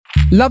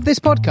Love this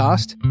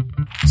podcast?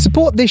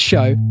 Support this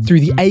show through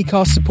the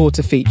Acast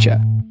supporter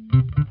feature.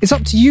 It's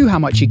up to you how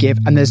much you give,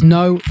 and there's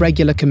no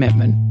regular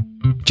commitment.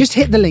 Just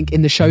hit the link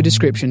in the show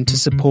description to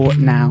support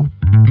now.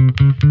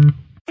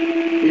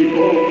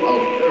 People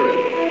of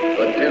Earth,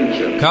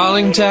 attention.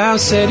 Calling Tau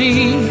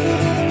City,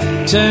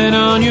 turn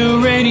on your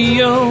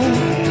radio.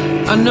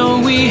 I know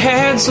we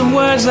had some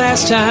words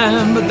last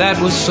time, but that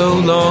was so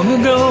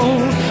long ago.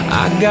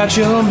 I got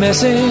your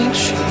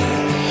message.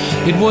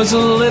 It was a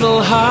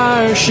little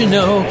harsh, you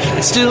know.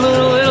 It's still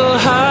a little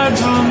hard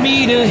for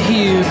me to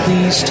hear.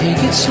 Please take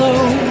it slow.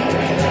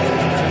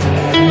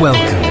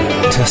 Welcome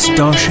to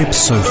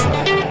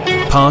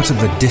StarShipSofa, part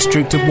of the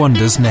District of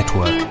Wonders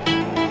network,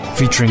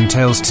 featuring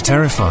tales to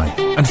terrify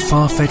and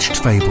far-fetched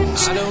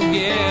fables.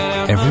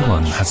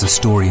 Everyone has a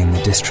story in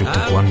the District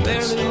of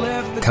Wonders.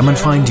 Come and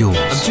find yours.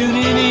 I'm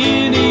tuning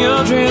in to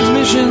your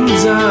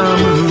transmissions. I'm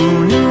a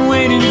moon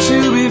waiting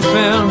to be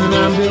found, and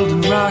I'm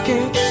building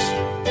rockets.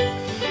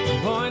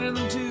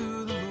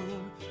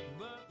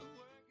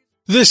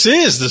 This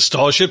is the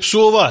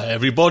StarShipSofa.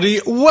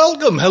 Everybody,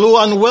 welcome, hello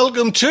and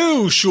welcome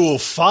to show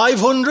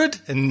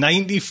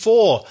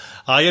 594.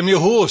 I am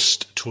your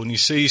host, Tony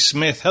C.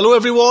 Smith. Hello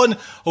everyone,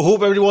 I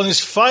hope everyone is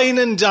fine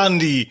and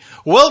dandy.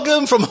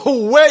 Welcome from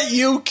wet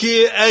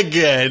UK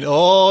again.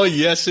 Oh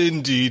yes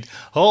indeed.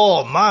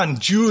 Oh man,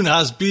 June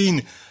has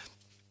been,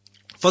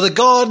 for the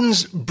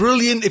gardens,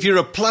 brilliant. If you're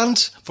a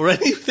plant, for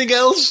anything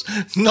else,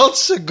 not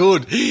so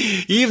good.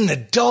 Even the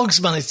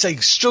dogs, man, it's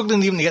like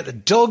struggling even to get the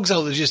dogs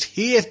out. They just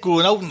hate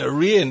going out in the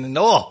rain. And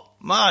oh,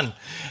 man.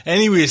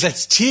 Anyways,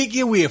 let's take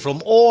you away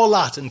from all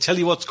that and tell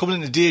you what's coming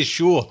in today's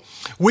show.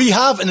 We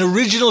have an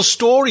original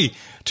story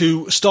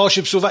to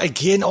StarShipSofa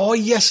again. Oh,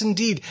 yes,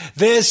 indeed.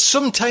 There's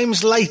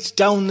Sometimes Light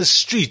Down the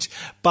Street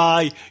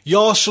by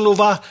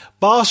Yaroslav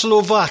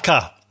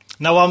Barsoukov.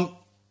 Now,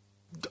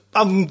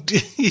 I'm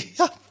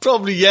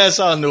probably, yes,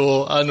 I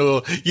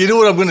know. You know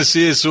what I'm going to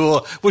say,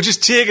 so we'll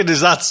just take it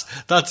as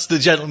that's the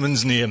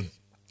gentleman's name.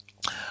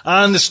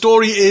 And the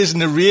story is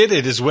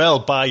narrated as well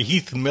by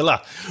Heath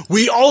Miller.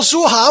 We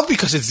also have,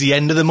 because it's the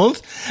end of the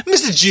month,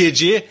 Mr.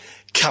 JJ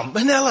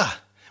Campanella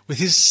with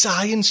his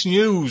science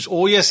news.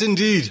 Oh, yes,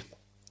 indeed.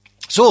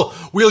 So,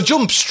 we'll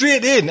jump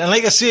straight in, and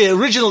like I say,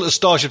 original to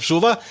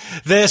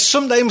StarShipSofa, There's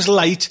Sometimes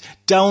Light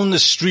Down the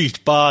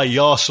Street by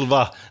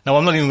Yaroslav. Now,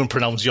 I'm not even going to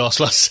pronounce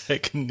Yaroslav's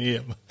second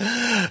name.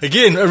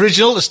 Again,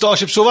 original to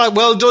StarShipSofa.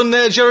 Well done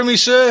there, Jeremy,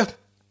 sir.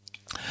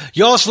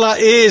 Yaroslav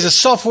is a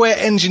software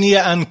engineer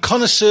and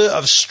connoisseur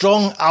of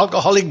strong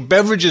alcoholic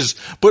beverages,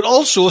 but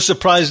also,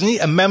 surprisingly,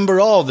 a member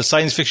of the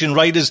Science Fiction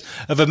Writers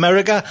of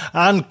America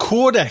and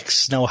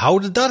Codex. Now, how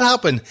did that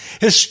happen?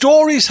 His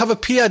stories have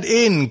appeared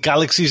in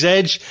Galaxy's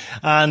Edge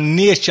and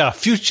Nature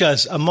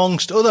Futures,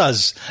 amongst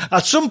others.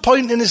 At some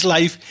point in his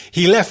life,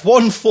 he left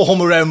one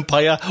former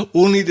empire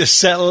only to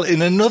settle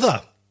in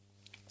another.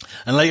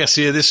 And like I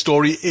say, this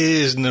story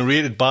is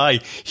narrated by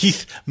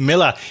Heath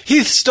Miller.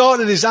 Heath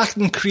started his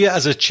acting career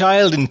as a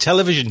child in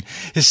television.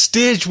 His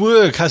stage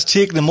work has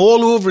taken him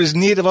all over his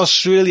native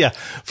Australia,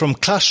 from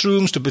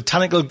classrooms to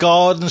botanical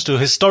gardens to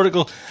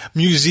historical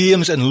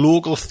museums and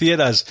local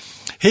theatres.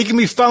 He can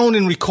be found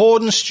in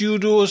recording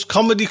studios,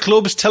 comedy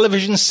clubs,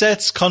 television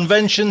sets,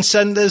 convention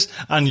centres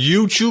and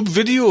YouTube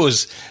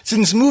videos.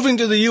 Since moving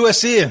to the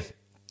USA,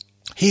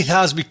 Heath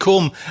has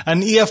become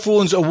an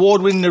Earphones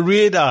award-winning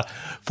narrator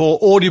for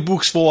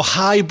audiobooks for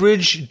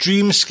Highbridge,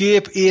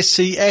 Dreamscape,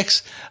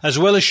 ACX, as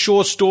well as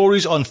short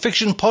stories on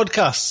fiction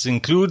podcasts,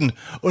 including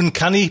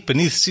Uncanny,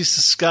 Beneath the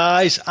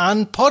Skies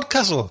and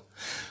Podcastle.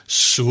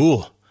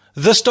 So,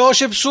 the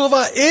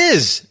StarShipSofa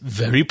is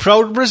very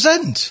proud to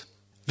present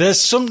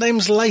There's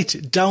Sometimes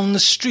Light Down the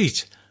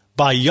Street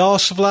by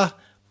Yaroslav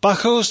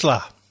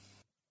Barsoukov.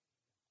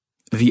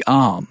 The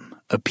arm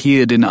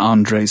appeared in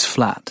Andrei's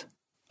flat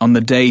on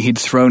the day he'd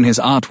thrown his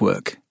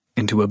artwork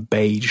into a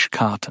beige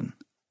carton.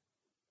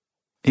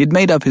 He'd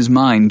made up his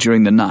mind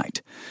during the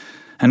night,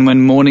 and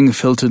when morning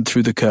filtered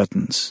through the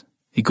curtains,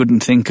 he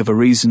couldn't think of a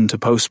reason to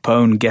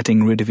postpone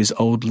getting rid of his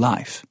old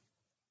life.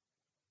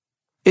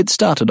 It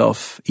started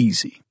off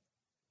easy.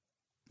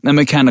 A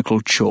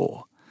mechanical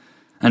chore,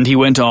 and he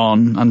went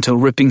on until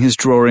ripping his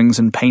drawings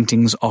and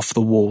paintings off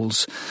the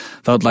walls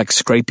felt like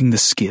scraping the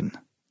skin,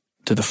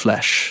 to the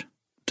flesh,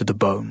 to the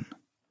bone.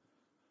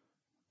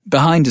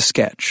 Behind a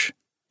sketch,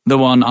 the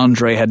one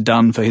Andrei had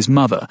done for his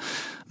mother,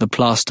 the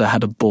plaster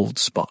had a bald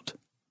spot,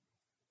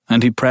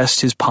 and he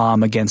pressed his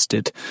palm against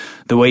it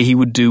the way he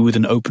would do with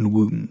an open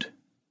wound.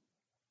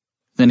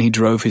 Then he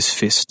drove his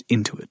fist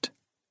into it,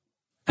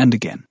 and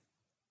again.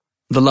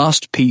 The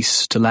last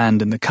piece to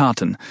land in the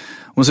carton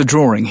was a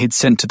drawing he'd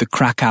sent to the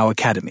Krakow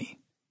Academy,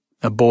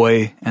 a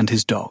boy and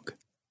his dog.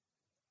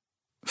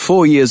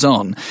 4 years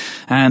on,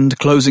 and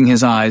closing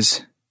his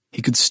eyes,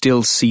 he could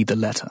still see the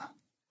letter,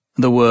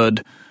 the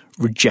word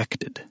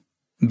rejected,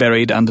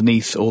 buried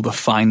underneath all the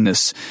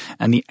fineness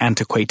and the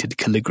antiquated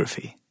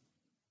calligraphy.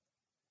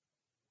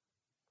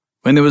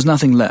 When there was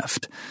nothing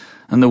left,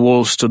 and the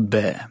wall stood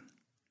bare,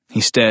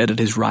 he stared at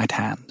his right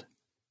hand,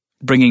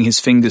 bringing his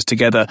fingers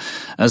together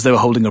as though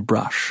holding a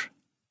brush.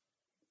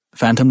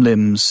 Phantom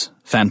limbs,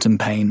 phantom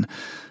pain,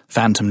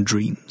 phantom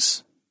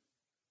dreams.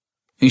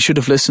 He should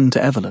have listened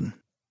to Evelyn.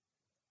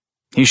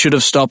 He should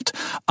have stopped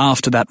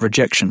after that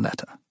rejection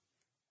letter.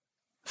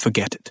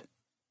 Forget it.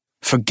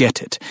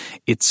 Forget it.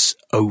 It's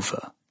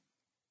over.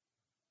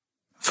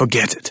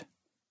 Forget it,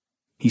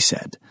 he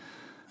said,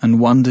 and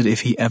wondered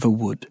if he ever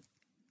would.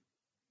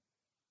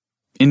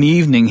 In the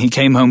evening he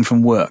came home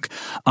from work,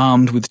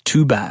 armed with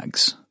 2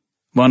 bags,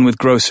 one with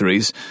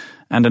groceries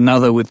and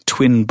another with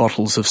twin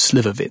bottles of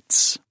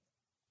Slivovitz.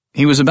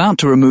 He was about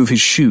to remove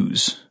his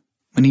shoes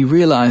when he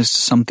realized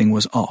something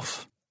was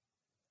off.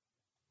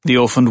 The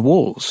orphaned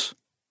walls?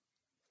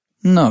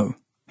 No,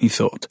 he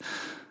thought,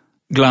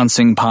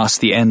 glancing past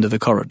the end of the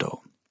corridor.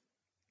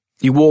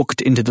 He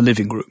walked into the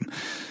living room,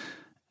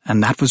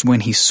 and that was when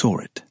he saw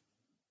it.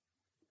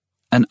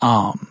 An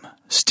arm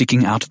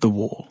sticking out of the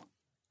wall,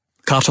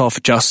 cut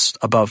off just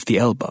above the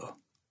elbow.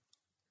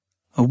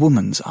 A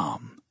woman's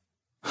arm.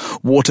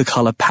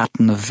 Watercolour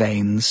pattern of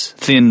veins,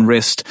 thin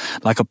wrist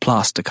like a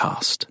plaster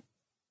cast.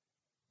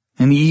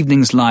 In the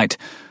evening's light,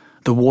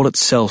 the wall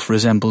itself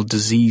resembled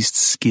diseased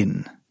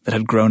skin that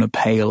had grown a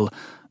pale,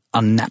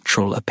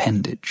 unnatural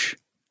appendage.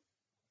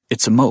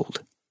 It's a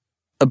mould.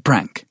 A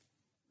prank.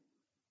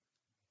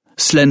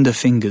 Slender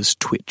fingers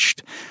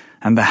twitched,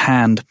 and the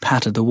hand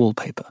patted the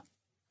wallpaper,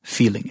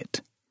 feeling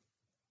it.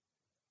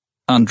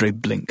 Andrei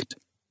blinked,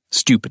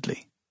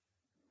 stupidly.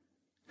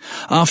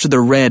 After the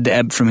red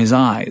ebbed from his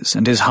eyes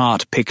and his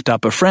heart picked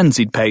up a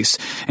frenzied pace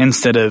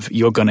instead of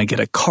 "you're gonna get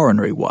a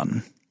coronary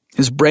one,"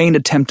 his brain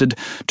attempted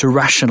to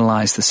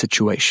rationalize the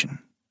situation.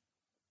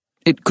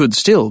 It could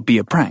still be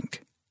a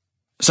prank.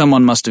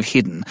 Someone must have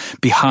hidden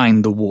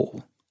behind the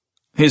wall.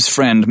 His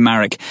friend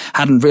Marek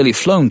hadn't really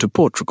flown to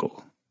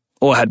Portugal,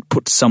 or had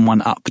put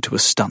someone up to a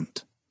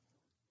stunt.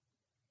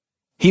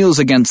 Heels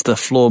against the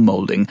floor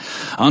moulding,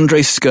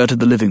 Andrei skirted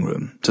the living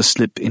room to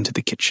slip into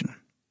the kitchen.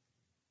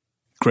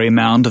 Grey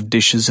mound of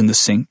dishes in the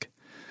sink,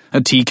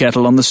 a tea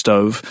kettle on the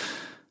stove,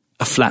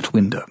 a flat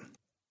window,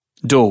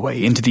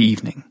 doorway into the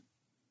evening.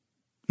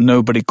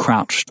 Nobody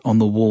crouched on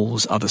the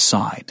wall's other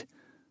side.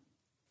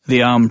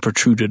 The arm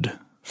protruded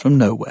from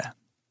nowhere.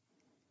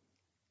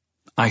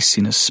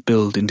 Iciness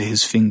spilled into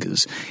his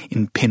fingers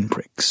in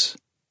pinpricks.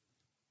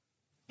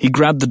 He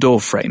grabbed the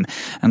door frame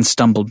and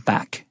stumbled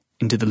back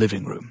into the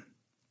living room.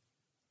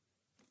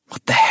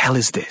 What the hell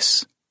is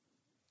this?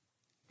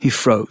 He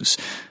froze,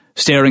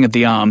 staring at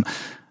the arm,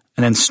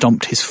 and then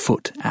stomped his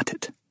foot at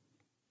it.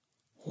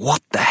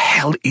 What the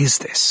hell is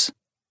this?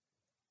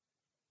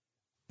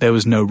 There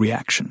was no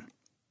reaction.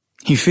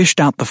 He fished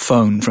out the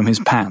phone from his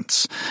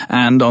pants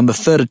and, on the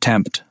 3rd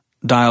attempt,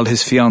 dialed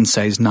his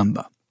fiancée's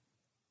number.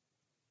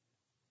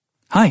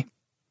 Hi,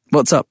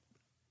 what's up?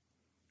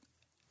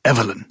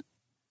 Evelyn.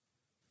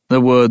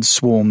 The words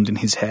swarmed in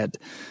his head.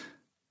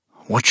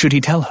 What should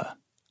he tell her?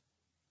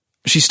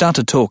 She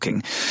started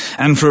talking,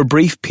 and for a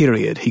brief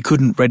period he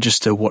couldn't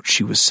register what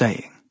she was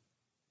saying.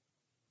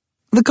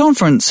 The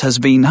conference has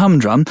been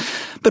humdrum,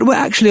 but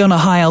we're actually on a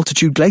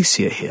high-altitude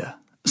glacier here.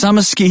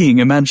 Summer skiing,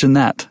 imagine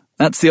that.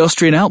 That's the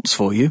Austrian Alps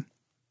for you.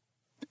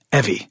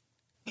 Evie,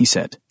 he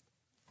said.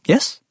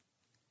 Yes?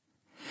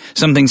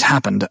 Something's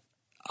happened.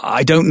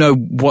 I don't know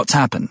what's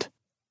happened.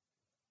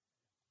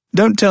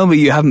 Don't tell me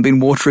you haven't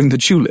been watering the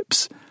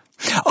tulips.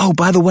 Oh,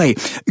 by the way,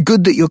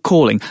 good that you're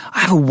calling. I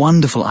have a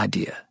wonderful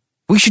idea.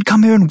 We should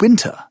come here in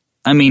winter.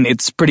 I mean,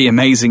 it's pretty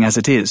amazing as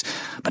it is,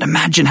 but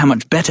imagine how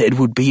much better it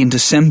would be in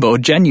December or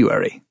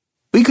January.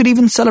 We could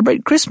even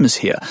celebrate Christmas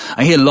here.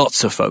 I hear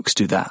lots of folks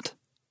do that.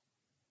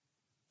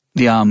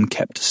 The arm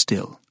kept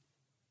still.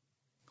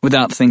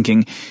 Without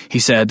thinking, he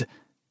said,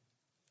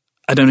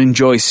 I don't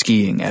enjoy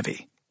skiing,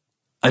 Evie.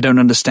 I don't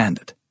understand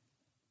it.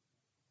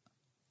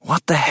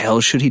 What the hell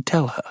should he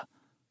tell her?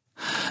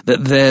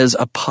 That there's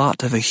a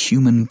part of a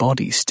human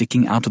body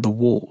sticking out of the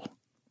wall.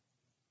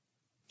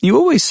 You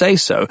always say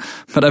so,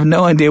 but I've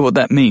no idea what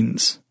that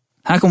means.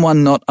 How can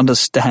one not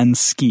understand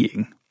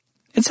skiing?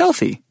 It's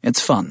healthy,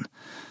 it's fun.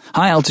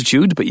 High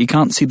altitude, but you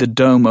can't see the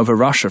dome over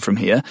Russia from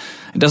here.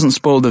 It doesn't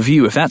spoil the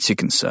view if that's your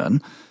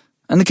concern.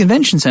 And the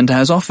convention centre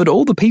has offered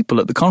all the people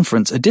at the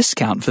conference a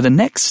discount for the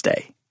next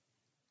stay.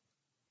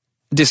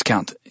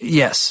 Discount,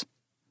 yes.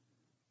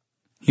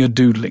 You're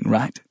doodling,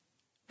 right?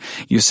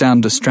 You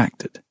sound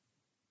distracted.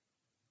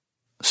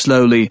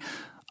 Slowly,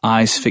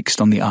 eyes fixed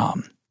on the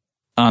arm,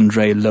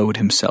 Andrei lowered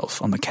himself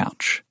on the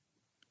couch.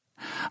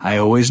 I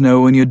always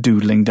know when you're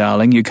doodling,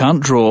 darling. You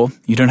can't draw.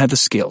 You don't have the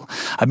skill.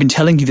 I've been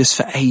telling you this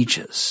for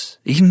ages,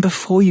 even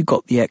before you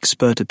got the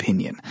expert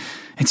opinion.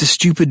 It's a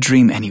stupid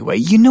dream anyway.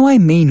 You know I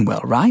mean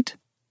well, right?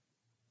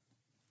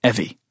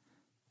 Evie.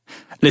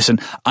 Listen,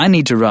 I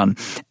need to run.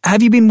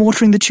 Have you been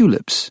watering the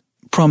tulips?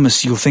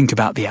 Promise you'll think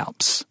about the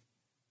Alps.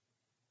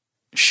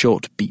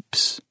 Short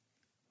beeps.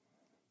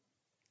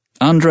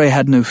 Andrei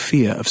had no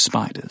fear of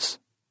spiders.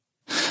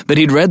 But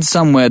he'd read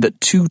somewhere that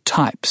 2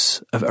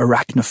 types of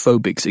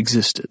arachnophobics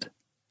existed.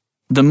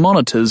 The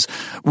monitors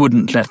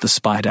wouldn't let the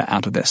spider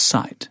out of their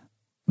sight.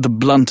 The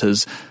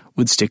blunters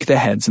would stick their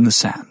heads in the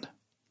sand.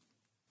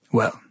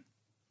 Well,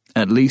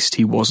 at least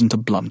he wasn't a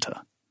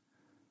blunter.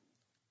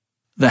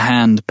 The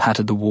hand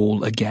patted the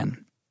wall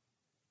again.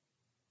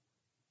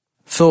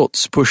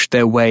 Thoughts pushed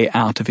their way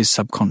out of his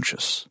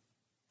subconscious.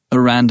 A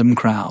random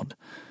crowd,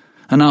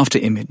 an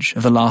after-image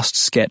of the last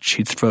sketch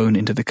he'd thrown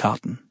into the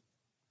carton.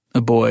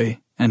 A boy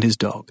and his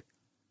dog.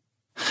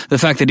 The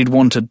fact that he'd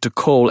wanted to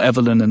call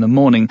Evelyn in the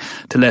morning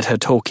to let her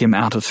talk him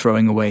out of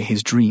throwing away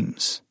his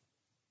dreams.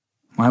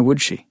 Why would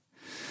she?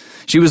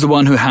 She was the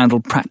one who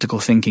handled practical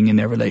thinking in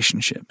their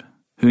relationship,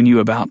 who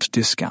knew about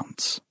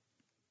discounts.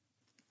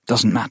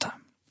 Doesn't matter.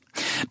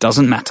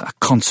 Doesn't matter.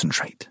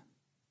 Concentrate.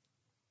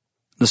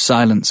 The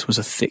silence was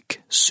a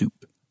thick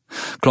soup,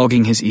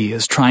 clogging his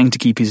ears, trying to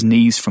keep his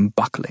knees from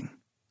buckling.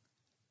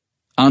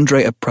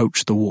 Andrei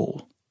approached the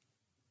wall.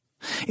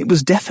 It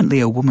was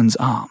definitely a woman's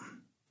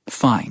arm,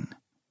 fine,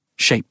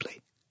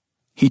 shapely.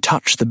 He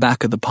touched the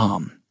back of the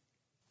palm,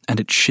 and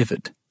it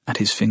shivered at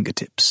his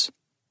fingertips.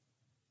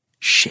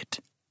 Shit.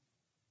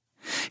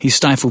 He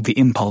stifled the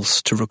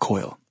impulse to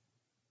recoil.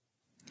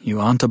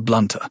 You aren't a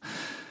blunter.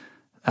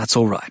 That's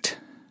all right.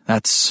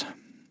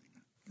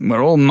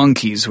 We're all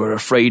monkeys. We're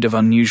afraid of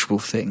unusual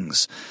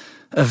things.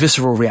 A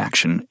visceral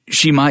reaction.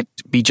 She might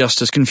be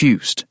just as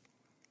confused.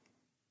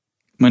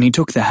 When he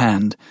took the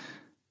hand,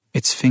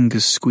 its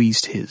fingers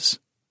squeezed his.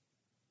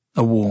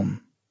 A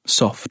warm,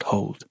 soft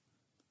hold.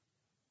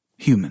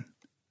 Human.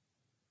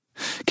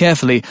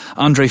 Carefully,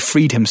 Andrei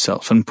freed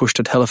himself and pushed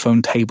a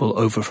telephone table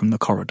over from the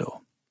corridor.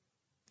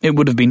 It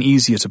would have been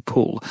easier to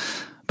pull,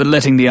 but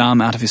letting the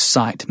arm out of his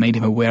sight made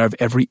him aware of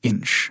every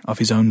inch of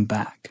his own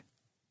back.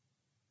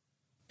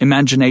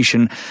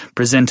 Imagination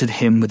presented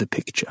him with a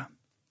picture.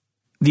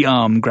 The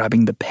arm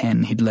grabbing the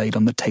pen he'd laid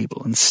on the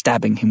table and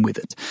stabbing him with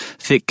it,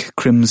 thick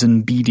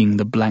crimson beading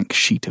the blank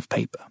sheet of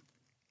paper.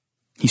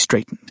 He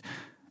straightened,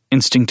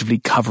 instinctively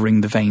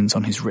covering the veins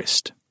on his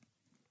wrist.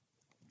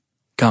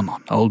 Come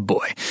on, old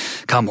boy,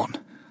 come on.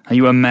 Are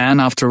you a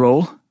man after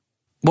all?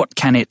 What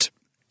can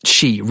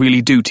she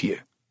really do to you?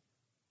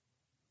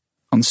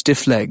 On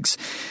stiff legs,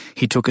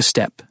 he took a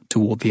step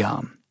toward the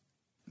arm,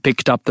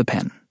 picked up the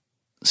pen,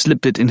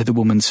 slipped it into the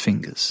woman's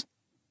fingers.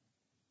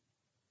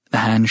 The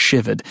hand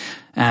shivered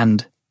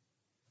and,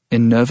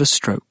 in nervous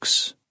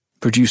strokes,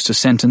 produced a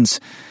sentence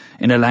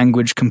in a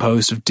language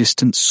composed of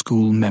distant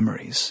school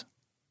memories.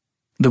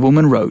 The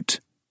woman wrote,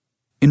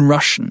 in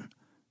Russian,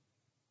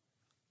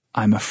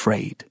 I'm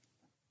afraid.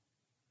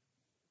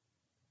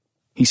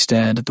 He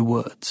stared at the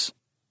words,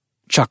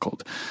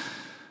 chuckled,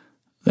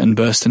 then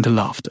burst into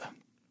laughter.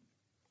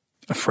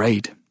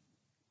 Afraid.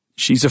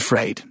 She's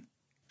afraid.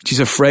 She's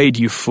afraid,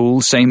 you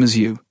fool, same as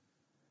you.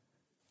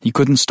 He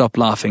couldn't stop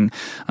laughing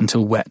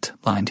until wet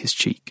lined his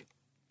cheek.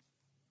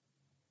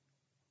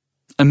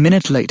 A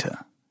minute later,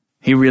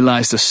 he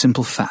realized a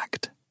simple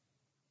fact.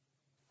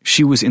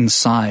 She was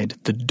inside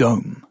the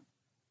dome.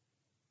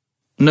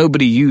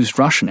 Nobody used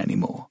Russian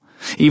anymore,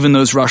 even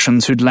those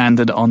Russians who'd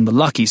landed on the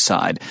lucky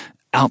side,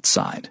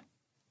 outside,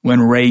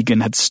 when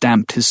Reagan had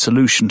stamped his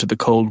solution to the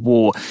Cold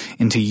War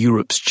into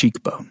Europe's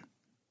cheekbone.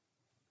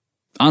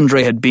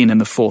 Andrei had been in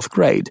the 4th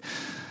grade,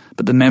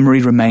 but the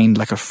memory remained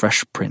like a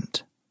fresh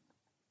print.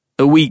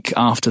 A week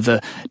after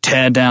the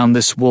tear down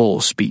this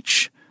wall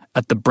speech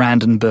at the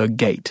Brandenburg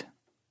Gate,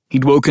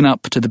 he'd woken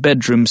up to the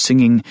bedroom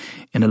singing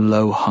in a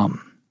low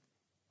hum.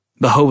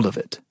 The whole of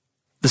it,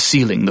 the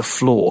ceiling, the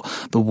floor,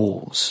 the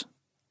walls.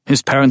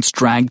 His parents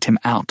dragged him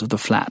out of the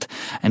flat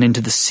and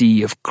into the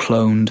sea of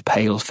cloned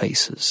pale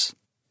faces.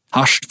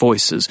 Hushed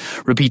voices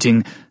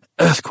repeating,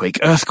 earthquake,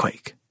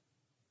 earthquake.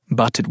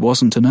 But it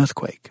wasn't an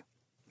earthquake.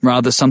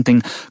 Rather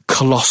something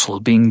colossal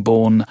being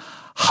born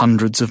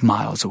hundreds of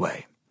miles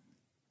away.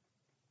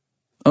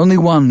 Only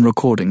one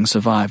recording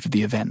survived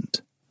the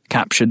event,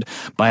 captured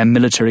by a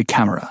military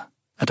camera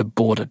at a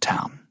border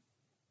town.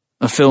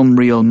 A film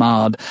reel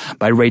marred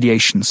by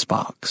radiation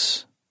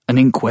sparks, an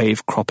ink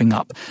wave cropping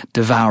up,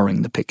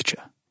 devouring the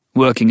picture,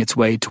 working its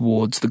way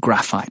towards the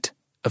graphite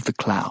of the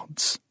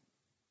clouds.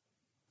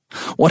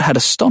 What had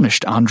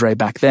astonished Andrei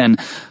back then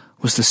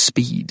was the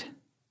speed,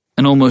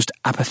 an almost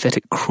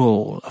apathetic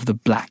crawl of the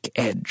black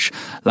edge,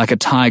 like a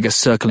tiger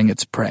circling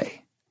its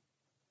prey.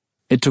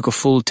 It took a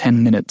full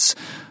 10 minutes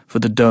for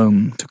the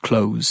dome to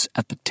close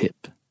at the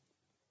tip.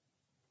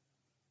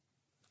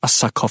 A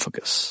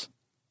sarcophagus.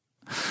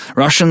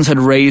 Russians had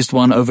raised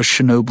one over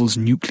Chernobyl's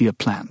nuclear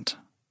plant.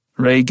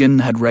 Reagan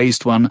had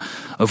raised one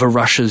over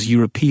Russia's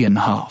European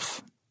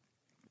half.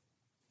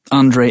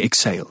 Andrei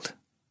exhaled.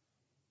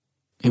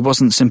 He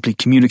wasn't simply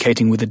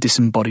communicating with a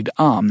disembodied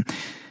arm.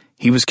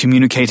 He was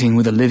communicating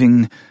with a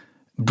living,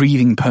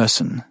 breathing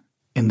person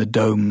in the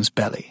dome's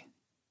belly.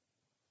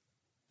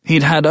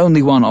 He'd had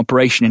only one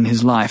operation in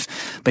his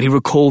life, but he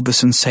recalled the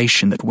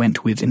sensation that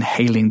went with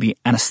inhaling the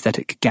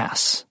anesthetic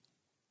gas.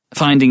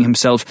 Finding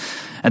himself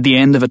at the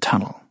end of a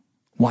tunnel,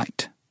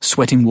 white,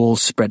 sweating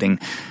walls spreading,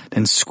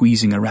 then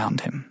squeezing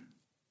around him.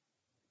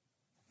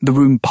 The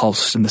room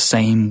pulsed in the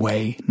same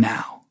way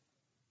now.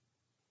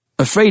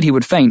 Afraid he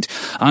would faint,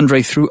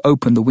 Andrei threw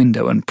open the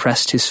window and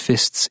pressed his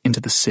fists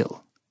into the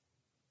sill.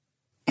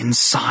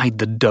 Inside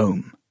the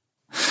dome,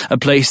 a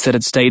place that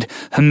had stayed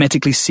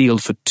hermetically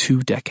sealed for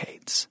 2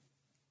 decades.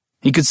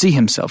 He could see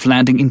himself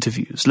landing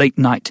interviews,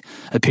 late-night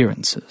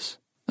appearances,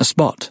 a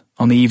spot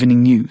on the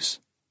evening news.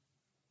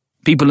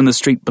 People in the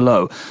street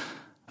below,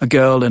 a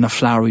girl in a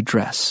flowery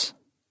dress,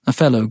 a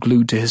fellow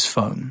glued to his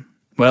phone,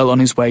 well on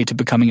his way to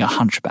becoming a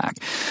hunchback,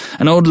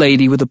 an old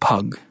lady with a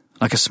pug,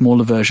 like a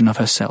smaller version of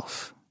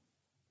herself.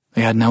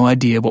 They had no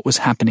idea what was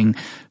happening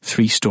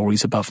 3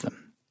 stories above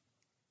them.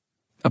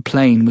 A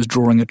plane was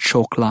drawing a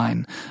chalk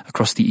line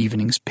across the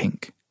evening's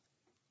pink.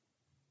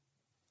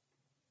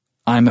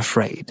 I'm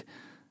afraid,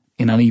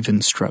 in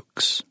uneven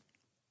strokes.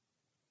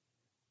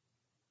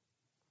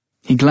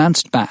 He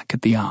glanced back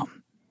at the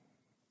arm.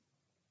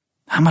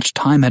 How much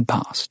time had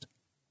passed?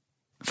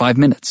 5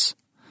 minutes.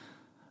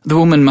 The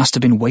woman must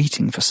have been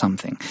waiting for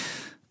something,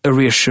 a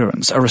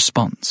reassurance, a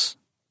response.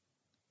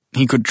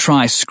 He could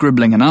try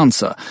scribbling an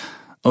answer,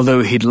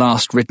 although he'd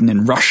last written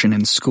in Russian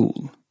in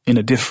school, in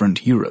a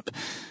different Europe,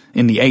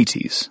 in the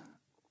 80s.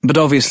 But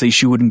obviously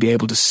she wouldn't be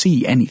able to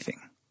see anything.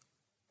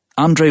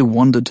 Andrei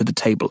wandered to the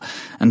table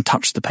and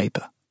touched the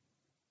paper.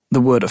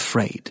 The word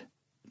afraid,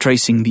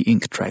 tracing the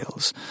ink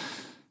trails.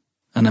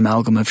 An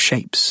amalgam of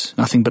shapes,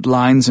 nothing but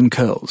lines and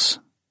curls.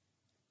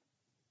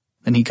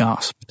 Then he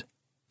gasped,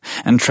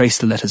 and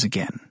traced the letters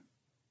again.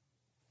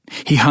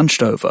 He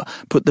hunched over,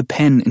 put the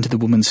pen into the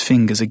woman's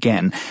fingers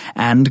again,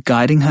 and,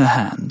 guiding her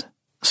hand,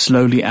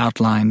 slowly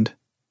outlined,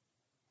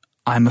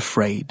 I'm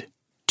afraid,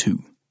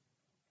 too.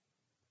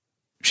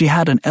 She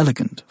had an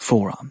elegant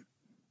forearm.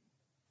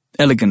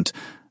 Elegant,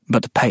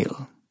 but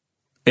pale.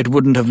 It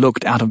wouldn't have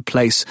looked out of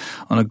place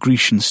on a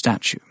Grecian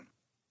statue.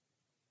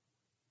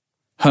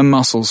 Her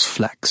muscles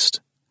flexed.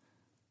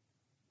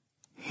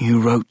 You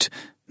wrote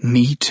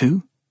me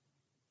too?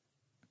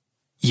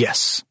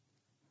 Yes.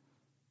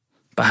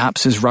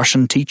 Perhaps his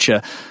Russian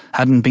teacher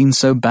hadn't been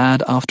so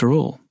bad after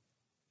all.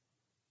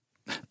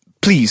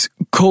 Please,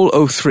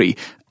 call 03.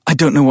 I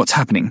don't know what's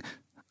happening.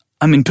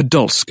 I'm in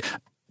Podolsk.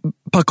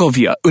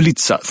 Parkovia,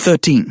 Ulitsa,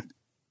 13.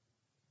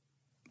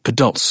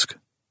 Podolsk.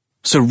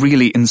 So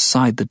really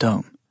inside the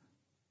dome.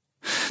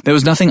 There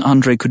was nothing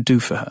Andrei could do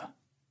for her.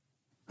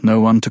 No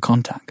one to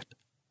contact.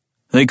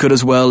 They could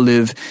as well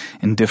live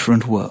in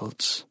different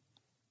worlds.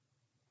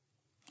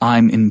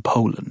 I'm in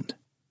Poland,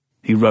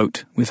 he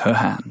wrote with her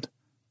hand.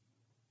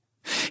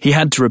 He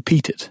had to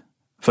repeat it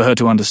for her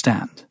to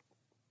understand,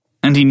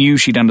 and he knew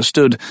she'd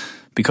understood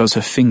because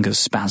her fingers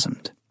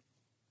spasmed.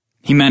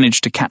 He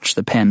managed to catch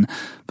the pen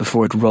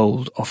before it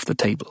rolled off the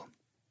table.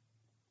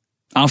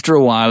 After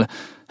a while,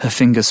 her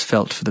fingers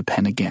felt for the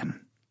pen again.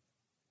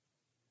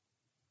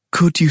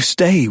 Could you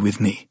stay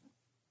with me?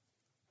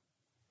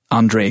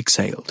 Andrei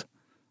exhaled.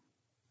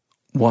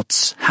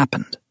 What's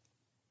happened?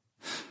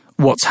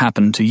 What's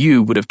happened to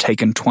you would have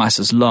taken twice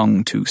as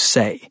long to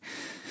say.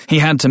 He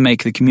had to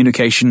make the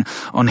communication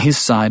on his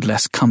side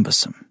less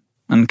cumbersome,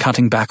 and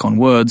cutting back on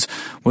words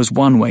was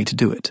one way to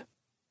do it.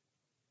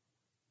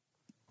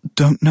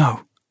 Don't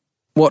know.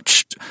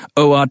 Watched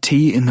ORT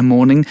in the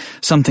morning.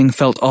 Something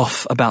felt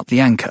off about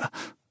the anchor.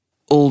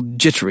 All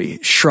jittery,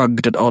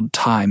 shrugged at odd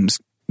times,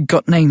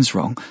 got names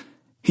wrong.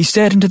 He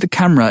stared into the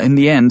camera in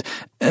the end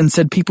and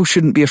said people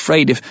shouldn't be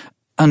afraid if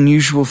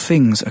unusual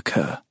things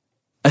occur.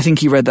 I think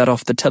he read that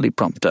off the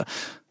teleprompter.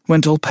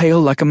 Went all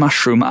pale like a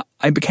mushroom.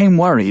 I became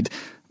worried,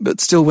 but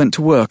still went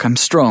to work. I'm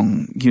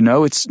strong, you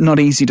know. It's not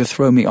easy to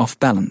throw me off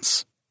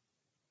balance.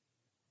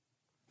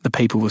 The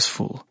paper was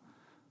full.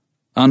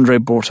 Andrei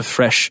brought a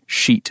fresh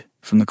sheet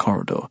from the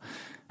corridor,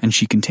 and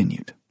she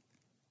continued.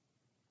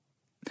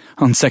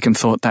 On second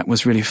thought, that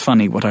was really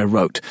funny what I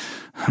wrote.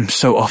 I'm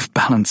so off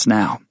balance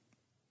now.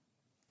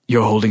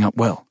 You're holding up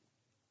well.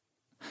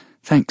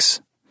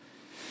 Thanks.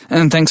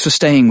 And thanks for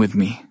staying with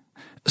me.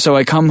 So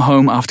I come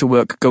home after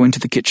work, go into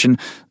the kitchen,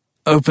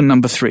 open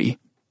number 3.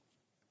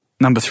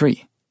 Number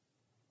 3?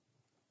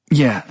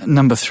 Yeah,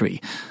 number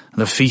 3.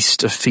 The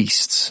feast of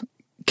feasts.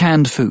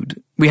 Canned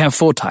food. We have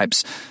 4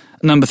 types.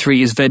 Number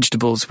 3 is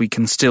vegetables we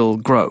can still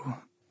grow.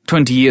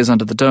 20 years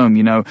under the dome,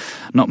 you know,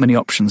 not many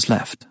options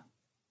left.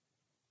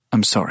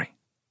 I'm sorry.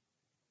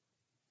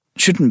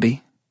 Shouldn't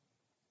be.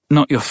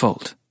 Not your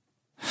fault.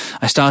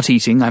 I start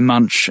eating, I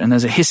munch, and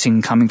there's a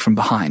hissing coming from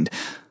behind.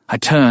 I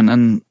turn,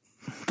 and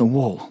the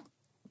wall.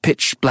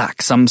 Pitch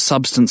black, some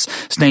substance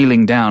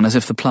snailing down as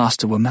if the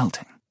plaster were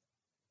melting.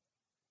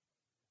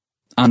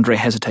 Andrei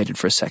hesitated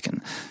for a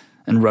second,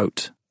 and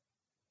wrote,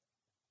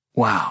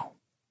 Wow.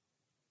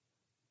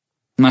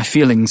 My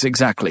feelings,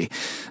 exactly.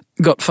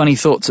 Got funny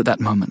thoughts at that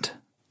moment.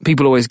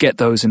 People always get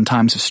those in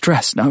times of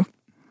stress, no?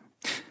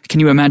 Can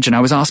you imagine,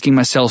 I was asking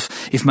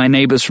myself if my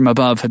neighbours from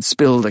above had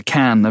spilled a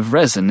can of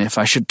resin, if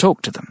I should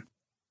talk to them.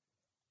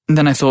 And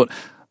then I thought,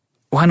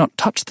 why not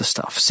touch the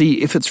stuff,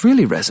 see if it's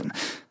really resin?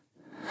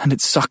 And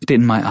it sucked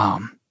in my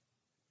arm.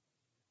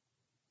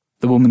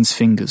 The woman's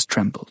fingers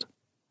trembled.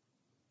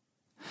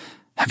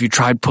 Have you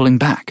tried pulling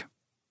back?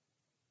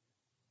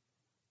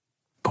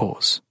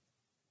 Pause.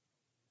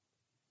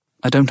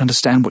 I don't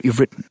understand what you've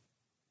written.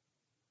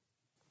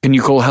 Can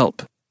you call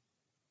help?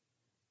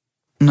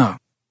 No.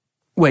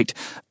 Wait.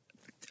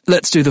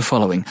 Let's do the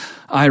following.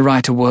 I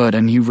write a word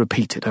and you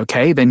repeat it,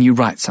 okay? Then you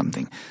write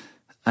something.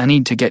 I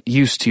need to get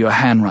used to your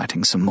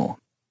handwriting some more.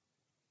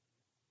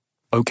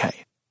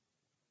 Okay.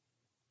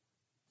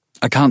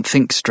 I can't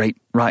think straight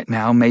right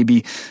now.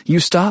 Maybe you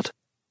start?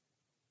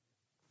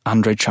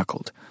 Andrei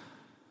chuckled.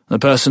 The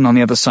person on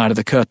the other side of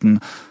the curtain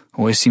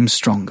always seemed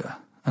stronger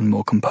and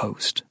more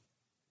composed.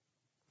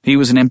 He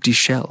was an empty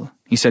shell,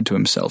 he said to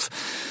himself.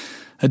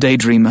 A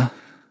daydreamer,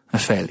 a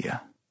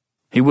failure.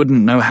 He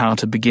wouldn't know how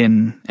to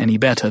begin any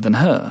better than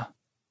her.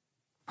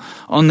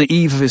 On the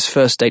eve of his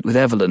first date with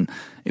Evelyn,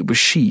 it was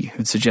she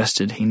who'd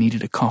suggested he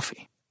needed a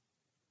coffee.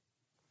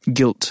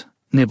 Guilt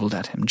nibbled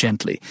at him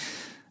gently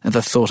at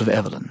the thought of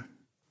Evelyn,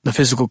 the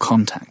physical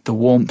contact, the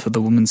warmth of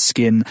the woman's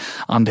skin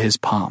under his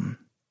palm,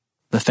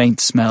 the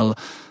faint smell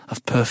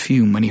of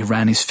perfume when he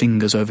ran his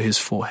fingers over his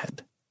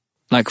forehead,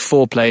 like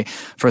foreplay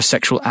for a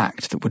sexual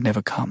act that would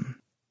never come.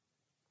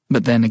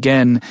 But then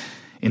again,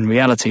 in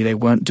reality they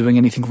weren't doing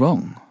anything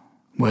wrong,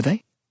 were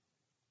they?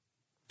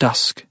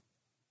 Dusk,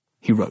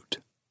 he wrote.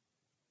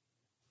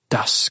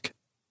 Dusk,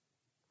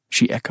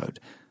 she echoed.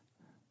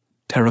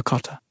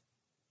 Terracotta.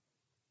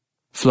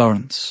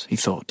 Florence, he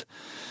thought.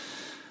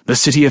 The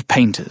city of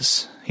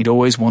painters he'd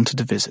always wanted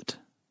to visit.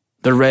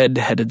 The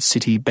red-headed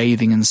city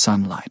bathing in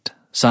sunlight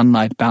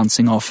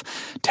bouncing off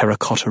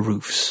terracotta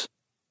roofs.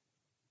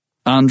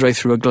 Andrei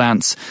threw a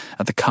glance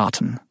at the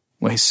carton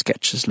where his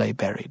sketches lay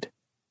buried.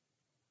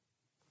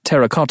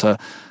 Terracotta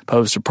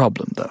posed a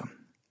problem, though.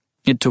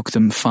 It took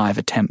them 5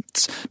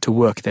 attempts to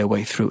work their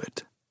way through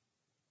it.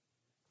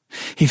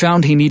 He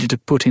found he needed to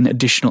put in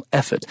additional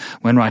effort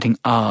when writing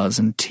R's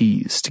and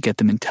T's to get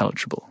them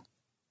intelligible.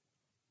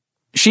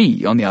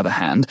 She, on the other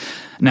hand,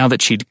 now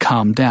that she'd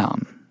calmed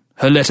down,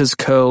 her letters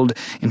curled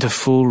into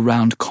full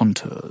round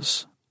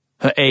contours,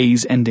 her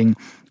A's ending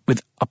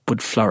with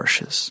upward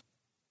flourishes.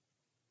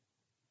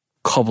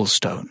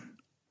 Cobblestone,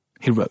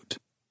 he wrote.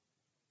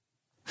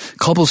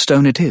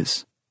 Cobblestone it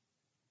is.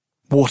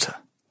 Water.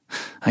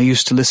 I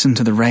used to listen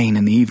to the rain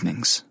in the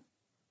evenings.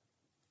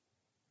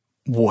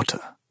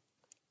 Water,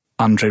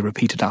 Andrei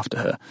repeated after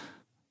her.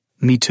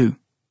 Me too.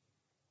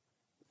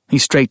 He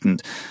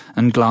straightened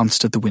and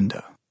glanced at the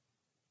window.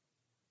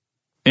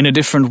 In a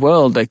different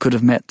world they could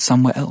have met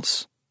somewhere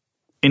else.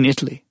 In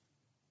Italy.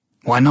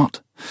 Why not?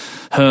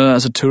 Her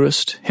as a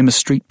tourist, him a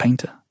street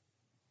painter.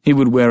 He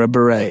would wear a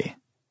beret,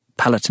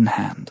 palette in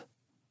hand.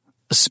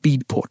 A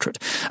speed portrait,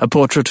 a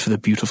portrait for the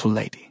beautiful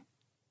lady.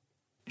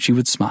 She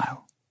would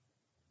smile.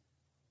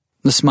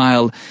 The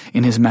smile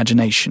in his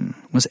imagination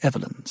was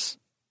Evelyn's.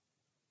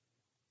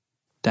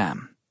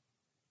 Damn.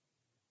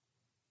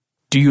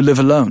 Do you live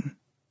alone?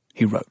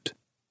 He wrote.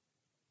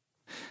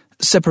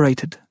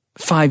 Separated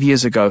 5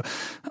 years ago,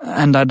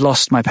 and I'd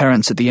lost my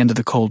parents at the end of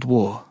the Cold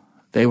War.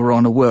 They were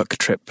on a work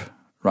trip,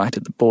 right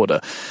at the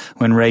border,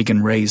 when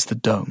Reagan raised the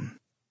dome.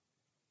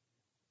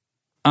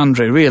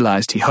 Andrei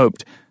realized, he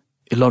hoped,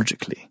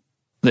 illogically,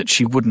 that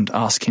she wouldn't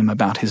ask him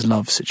about his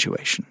love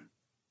situation.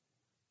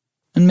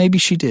 And maybe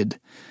she did.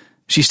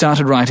 She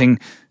started writing,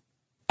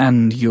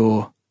 and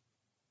your...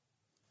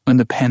 when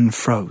the pen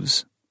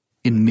froze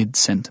in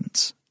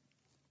mid-sentence.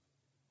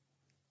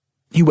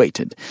 He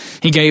waited.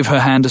 He gave her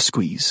hand a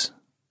squeeze,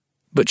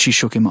 but she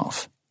shook him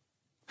off.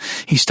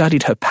 He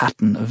studied her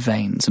pattern of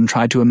veins and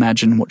tried to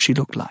imagine what she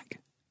looked like,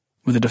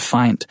 with a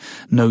defiant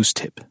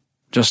nose-tip,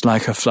 just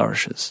like her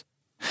flourishes,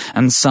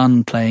 and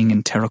sun playing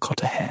in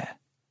terracotta hair.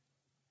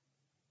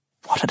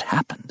 What had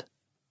happened?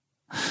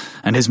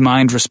 And his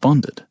mind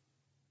responded.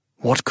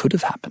 What could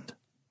have happened?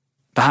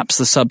 Perhaps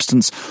the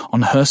substance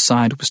on her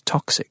side was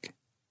toxic.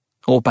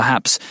 Or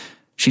perhaps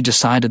she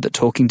decided that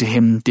talking to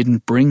him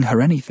didn't bring her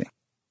anything.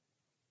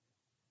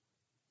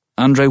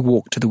 Andrei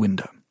walked to the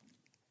window.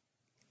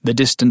 The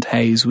distant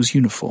haze was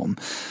uniform,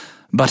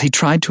 but he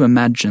tried to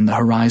imagine the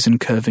horizon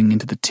curving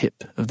into the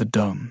tip of the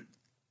dome.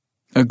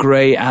 A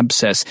grey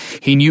abscess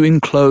he knew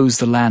enclosed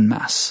the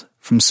landmass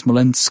from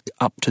Smolensk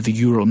up to the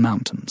Ural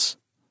Mountains.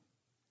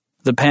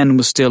 The pen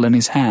was still in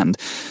his hand,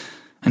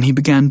 and he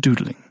began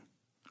doodling,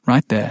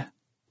 right there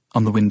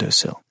on the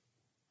windowsill.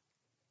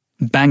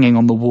 Banging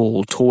on the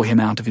wall tore him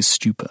out of his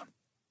stupor.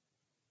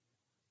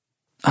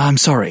 I'm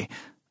sorry.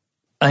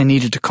 I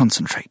needed to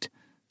concentrate.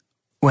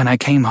 When I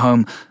came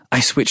home, I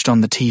switched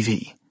on the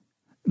TV.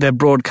 They're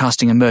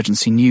broadcasting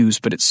emergency news,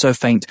 but it's so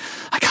faint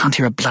I can't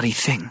hear a bloody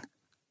thing.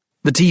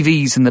 The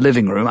TV's in the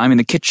living room, I'm in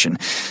the kitchen,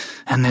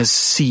 and there's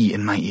sea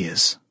in my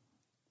ears.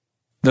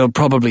 They'll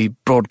probably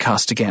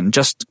broadcast again.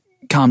 Just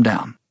calm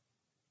down.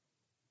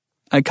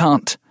 I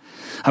can't.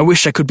 I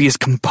wish I could be as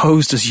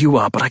composed as you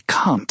are, but I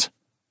can't.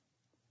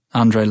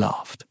 Andrei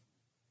laughed.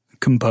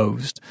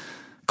 Composed,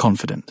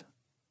 confident.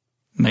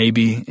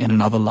 Maybe in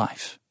another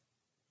life.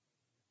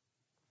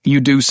 You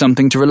do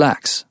something to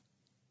relax,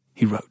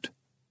 he wrote.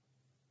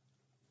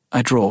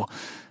 I draw.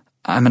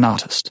 I'm an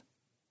artist.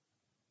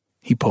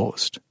 He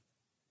paused.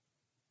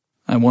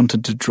 I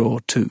wanted to draw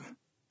too.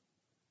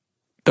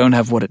 Don't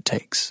have what it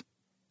takes.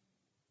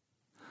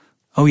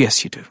 Oh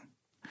yes, you do.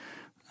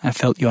 I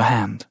felt your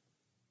hand.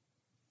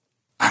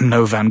 I'm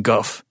no Van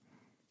Gogh.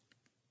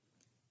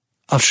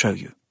 I'll show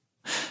you.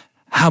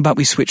 How about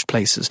we switch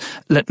places?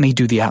 Let me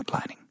do the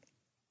outlining.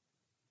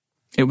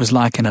 It was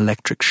like an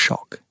electric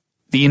shock,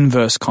 the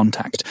inverse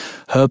contact,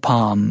 her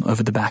palm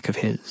over the back of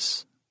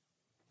his.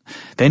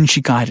 Then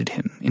she guided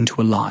him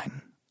into a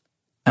line,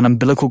 an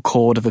umbilical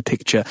cord of a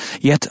picture,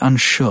 yet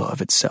unsure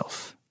of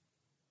itself.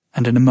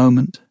 And in a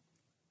moment,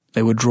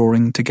 they were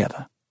drawing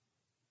together.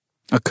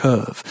 A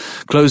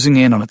curve, closing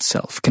in on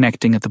itself,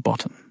 connecting at the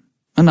bottom.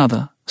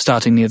 Another,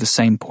 starting near the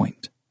same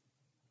point.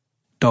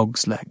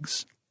 Dog's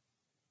legs.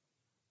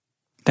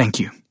 Thank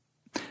you.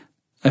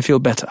 I feel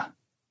better.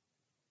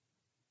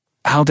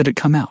 How did it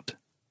come out?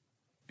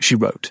 She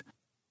wrote.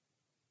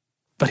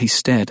 But he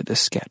stared at the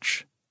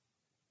sketch.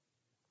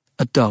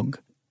 A dog.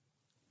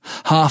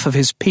 Half of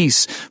his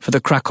piece for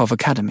the Krakow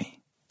Academy.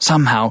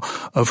 Somehow,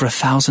 over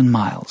 1,000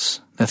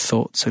 miles, their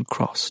thoughts had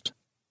crossed.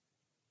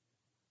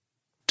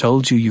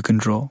 Told you can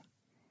draw?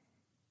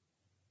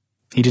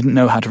 He didn't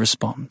know how to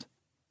respond.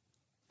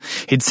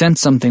 He'd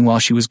sensed something while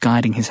she was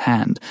guiding his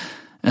hand,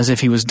 as if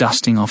he was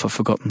dusting off a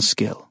forgotten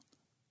skill.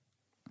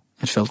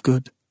 It felt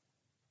good.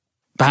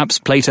 Perhaps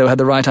Plato had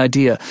the right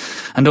idea,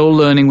 and all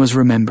learning was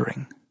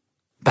remembering.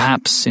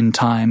 Perhaps, in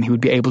time, he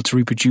would be able to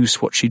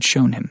reproduce what she'd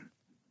shown him.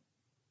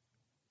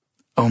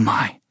 Oh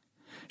my,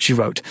 she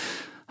wrote.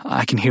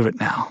 I can hear it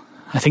now.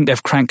 I think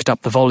they've cranked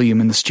up the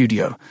volume in the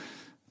studio.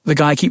 The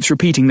guy keeps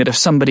repeating that if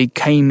somebody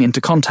came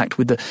into contact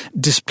with the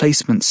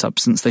displacement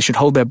substance, they should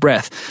hold their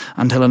breath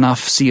until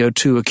enough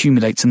CO2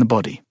 accumulates in the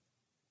body.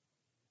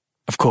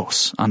 Of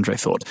course, Andrei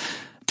thought,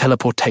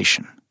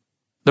 teleportation.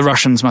 The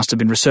Russians must have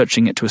been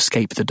researching it to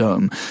escape the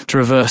dome, to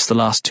reverse the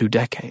last 2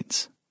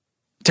 decades.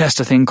 Test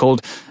a thing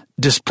called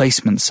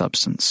displacement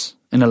substance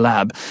in a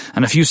lab,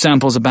 and a few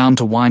samples are bound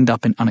to wind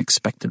up in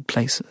unexpected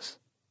places.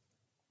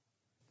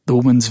 The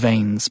woman's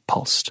veins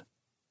pulsed.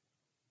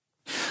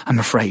 I'm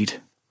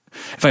afraid.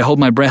 If I hold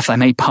my breath, I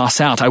may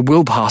pass out. I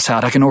will pass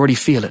out. I can already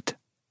feel it.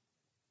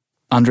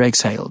 Andrei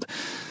exhaled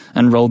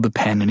and rolled the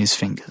pen in his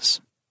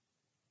fingers.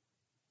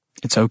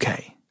 It's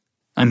okay.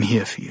 I'm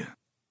here for you.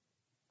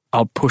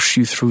 I'll push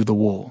you through the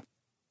wall.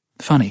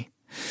 Funny.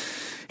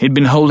 He'd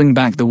been holding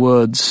back the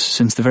words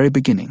since the very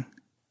beginning,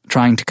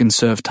 trying to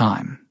conserve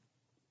time.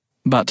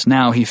 But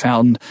now he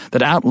found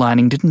that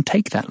outlining didn't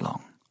take that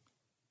long.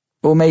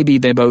 Or maybe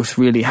they both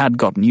really had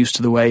gotten used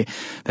to the way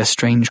their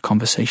strange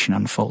conversation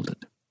unfolded.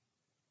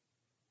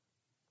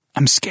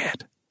 I'm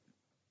scared.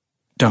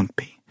 Don't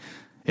be.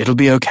 It'll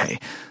be okay.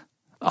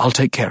 I'll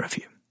take care of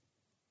you.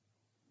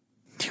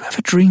 Do you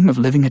ever dream of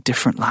living a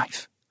different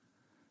life?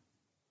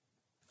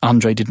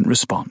 Andrei didn't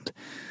respond.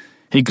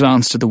 He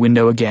glanced at the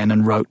window again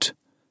and wrote,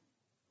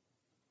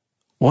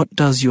 What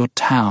does your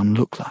town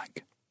look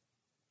like?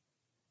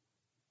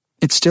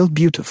 It's still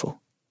beautiful.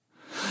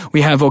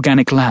 We have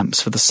organic lamps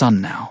for the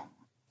sun now.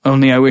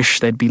 Only I wish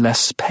they'd be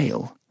less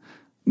pale.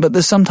 But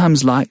there's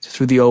sometimes light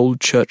through the old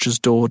church's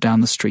door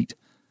down the street.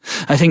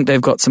 I think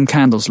they've got some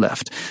candles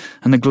left,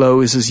 and the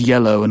glow is as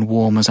yellow and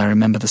warm as I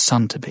remember the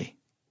sun to be.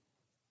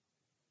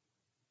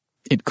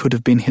 It could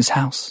have been his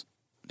house,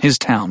 his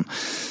town,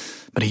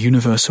 but a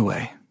universe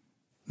away.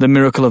 The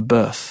miracle of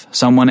birth,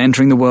 someone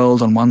entering the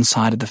world on one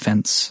side of the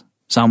fence,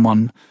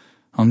 someone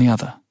on the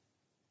other.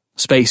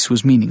 Space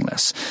was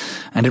meaningless,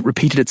 and it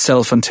repeated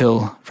itself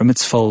until, from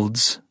its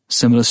folds,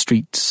 similar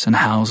streets and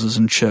houses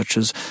and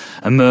churches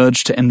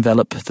emerged to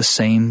envelop the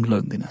same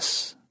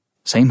loneliness,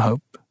 same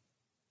hope,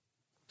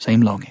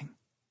 same longing.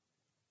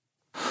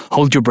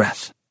 Hold your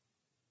breath.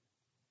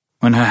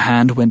 When her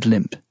hand went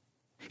limp,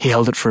 he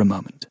held it for a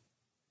moment.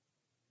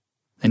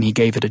 Then he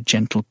gave it a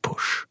gentle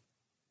push.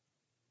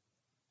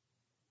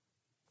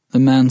 The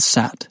man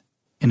sat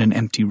in an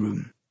empty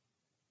room.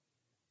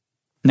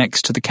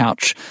 Next to the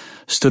couch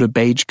stood a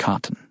beige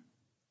carton,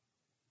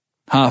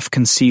 half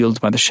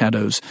concealed by the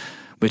shadows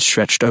which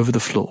stretched over the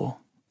floor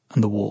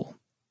and the wall.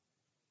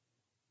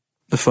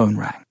 The phone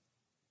rang.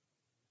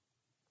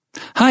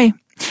 Hi,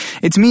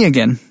 it's me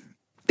again.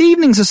 The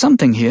evenings are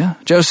something here.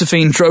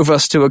 Josephine drove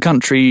us to a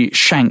country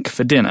shank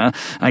for dinner.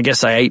 I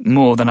guess I ate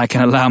more than I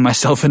can allow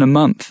myself in a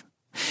month.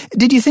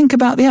 Did you think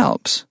about the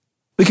Alps?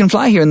 We can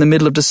fly here in the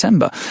middle of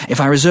December. If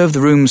I reserve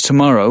the rooms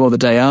tomorrow or the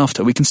day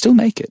after, we can still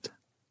make it.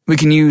 We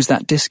can use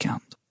that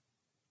discount.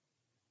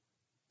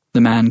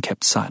 The man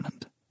kept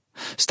silent,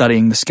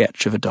 studying the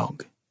sketch of a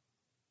dog.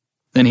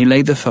 Then he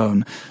laid the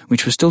phone,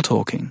 which was still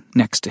talking,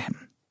 next to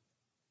him,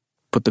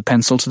 put the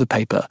pencil to the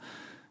paper,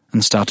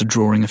 and started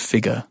drawing a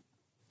figure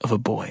of a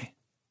boy.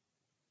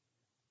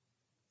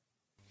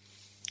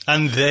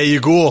 And there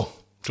you go.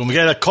 Don't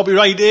forget a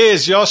copyright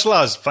is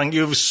Yaroslav. Thank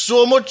you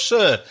so much,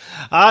 sir.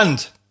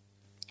 And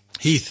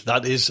Heath,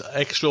 that is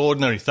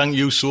extraordinary. Thank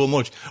you so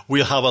much.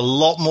 We'll have a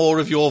lot more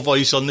of your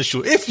voice on the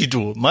show, if you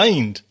don't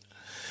mind.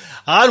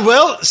 And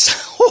well,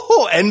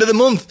 end of the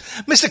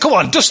month. Mister, come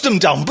on, dust him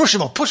down, brush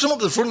him up, push him up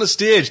to the front of the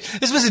stage.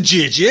 It's Mr.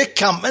 JJ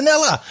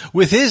Campanella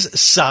with his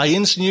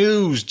Science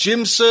News.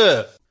 Jim,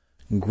 sir.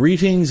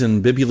 Greetings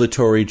and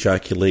bibulatory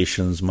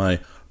ejaculations, my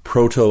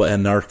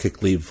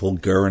proto-anarchically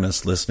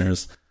vulgarinous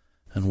listeners,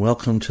 and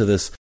welcome to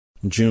this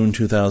June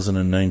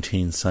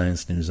 2019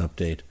 Science News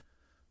Update.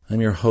 I'm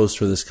your host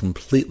for this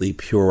completely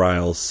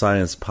puerile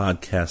science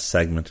podcast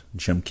segment,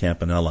 Jim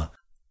Campanella.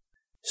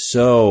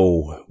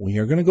 So, we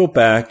are going to go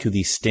back to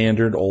the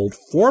standard old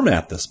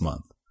format this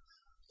month.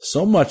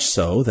 So much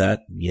so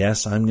that,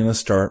 yes, I'm going to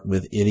start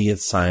with Idiot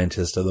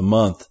Scientist of the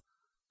Month.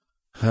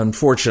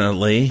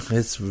 Unfortunately,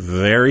 it's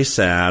very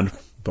sad,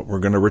 but we're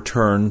going to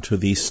return to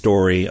the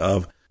story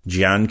of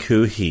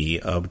Jianku He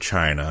of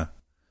China.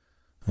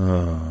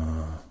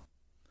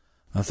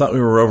 I thought we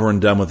were over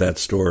and done with that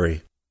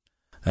story.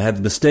 I had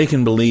the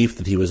mistaken belief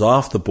that he was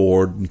off the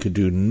board and could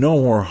do no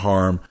more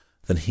harm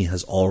than he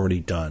has already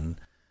done.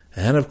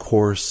 And of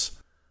course,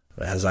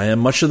 as I am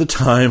much of the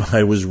time,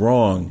 I was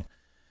wrong.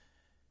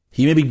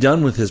 He may be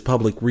done with his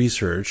public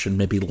research and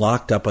may be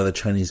locked up by the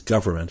Chinese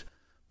government,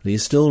 but he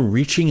is still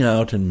reaching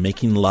out and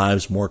making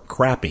lives more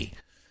crappy.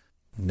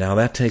 Now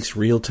that takes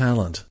real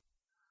talent.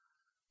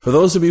 For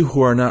those of you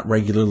who are not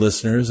regular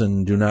listeners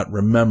and do not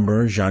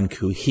remember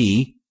Jianku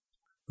He,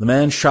 the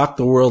man shocked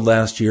the world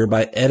last year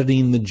by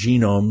editing the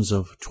genomes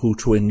of two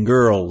twin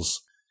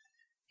girls.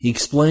 He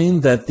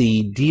explained that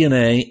the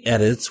DNA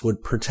edits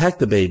would protect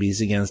the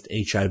babies against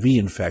HIV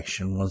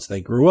infection once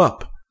they grew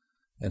up.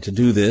 And to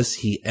do this,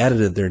 he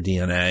edited their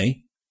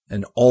DNA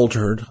and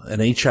altered an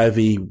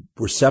HIV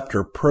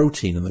receptor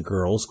protein in the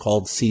girls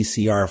called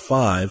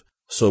CCR5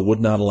 so it would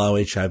not allow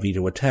HIV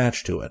to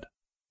attach to it.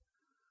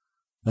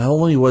 Not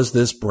only was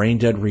this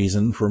brain-dead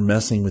reason for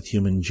messing with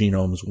human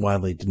genomes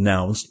widely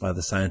denounced by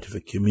the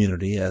scientific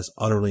community as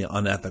utterly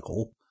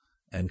unethical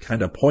and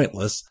kind of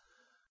pointless,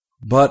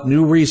 but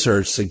new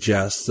research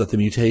suggests that the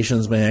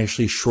mutations may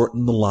actually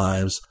shorten the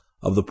lives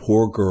of the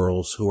poor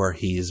girls who are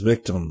He's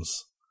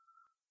victims.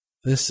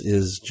 This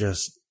is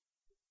just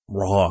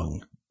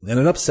wrong, and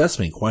it upsets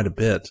me quite a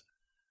bit.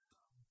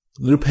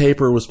 The new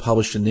paper was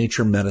published in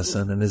Nature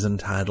Medicine and is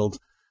entitled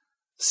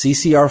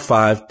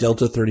CCR5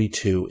 Delta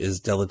 32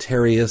 is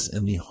deleterious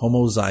in the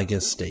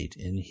homozygous state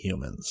in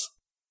humans.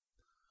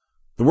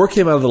 The work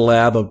came out of the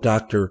lab of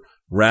Dr.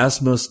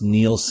 Rasmus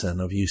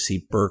Nielsen of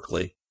UC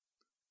Berkeley,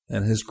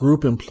 and his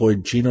group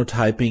employed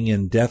genotyping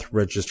and death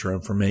register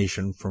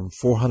information from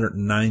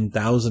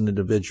 409,000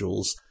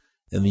 individuals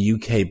in the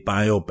UK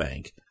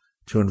Biobank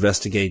to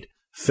investigate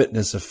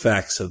fitness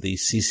effects of the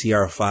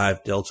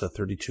CCR5 Delta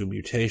 32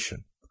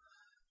 mutation.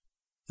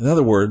 In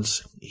other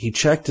words, he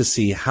checked to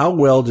see how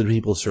well did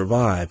people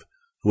survive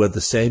who had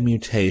the same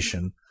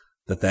mutation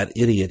that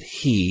idiot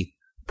He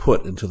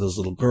put into those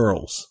little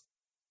girls.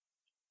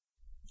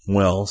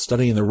 Well,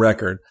 studying the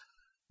record,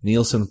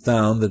 Nielsen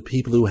found that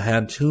people who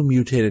had two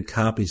mutated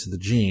copies of the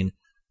gene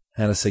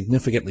had a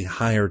significantly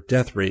higher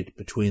death rate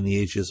between the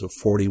ages of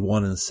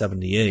 41 and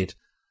 78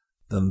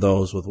 than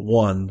those with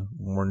one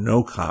or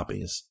no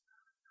copies.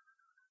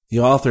 The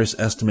authors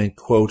estimate,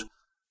 quote,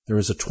 there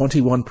is a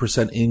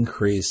 21%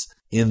 increase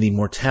in the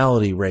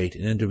mortality rate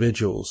in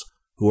individuals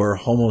who are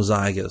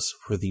homozygous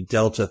for the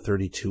Delta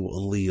 32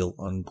 allele,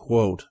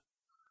 unquote.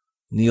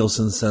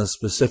 Nielsen says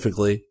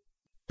specifically,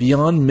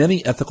 beyond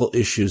many ethical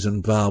issues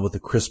involved with the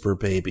CRISPR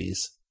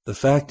babies, the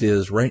fact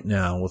is, right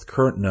now, with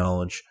current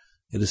knowledge,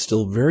 it is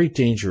still very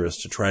dangerous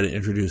to try to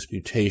introduce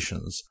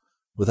mutations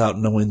without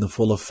knowing the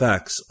full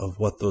effects of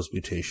what those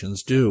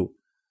mutations do.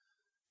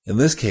 In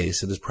this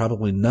case, it is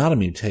probably not a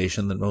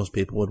mutation that most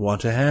people would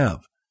want to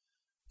have.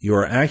 You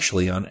are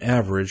actually, on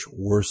average,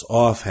 worse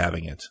off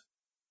having it.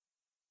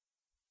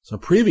 So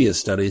previous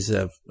studies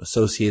have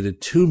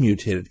associated two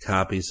mutated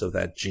copies of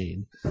that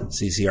gene,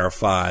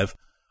 CCR5,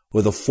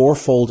 with a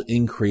fourfold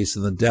increase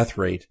in the death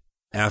rate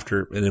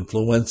after an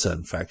influenza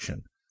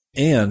infection,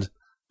 and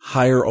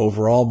higher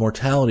overall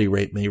mortality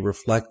rate may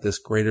reflect this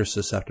greater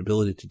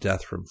susceptibility to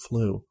death from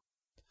flu.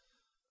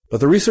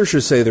 But the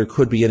researchers say there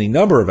could be any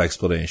number of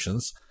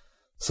explanations,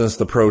 since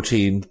the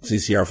protein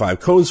CCR5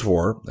 codes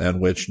for,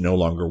 and which no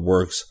longer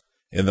works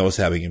in those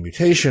having a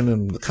mutation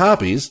in the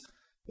copies,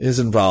 is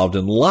involved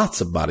in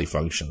lots of body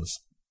functions.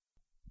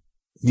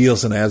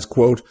 Nielsen adds,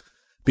 quote,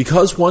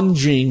 because one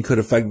gene could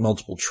affect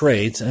multiple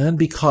traits, and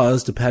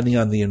because, depending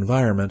on the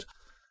environment,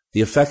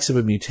 the effects of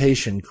a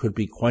mutation could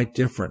be quite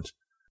different,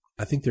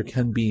 I think there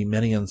can be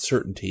many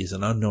uncertainties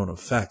and unknown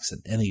effects in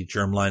any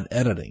germline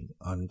editing,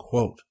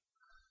 unquote.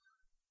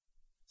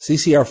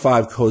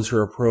 CCR5 codes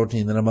for a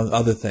protein that, among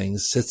other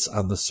things, sits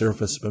on the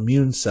surface of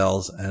immune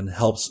cells and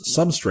helps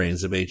some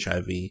strains of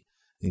HIV,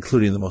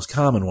 including the most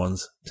common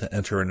ones, to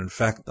enter and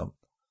infect them.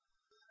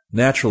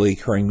 Naturally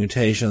occurring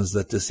mutations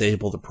that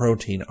disable the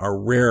protein are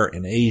rare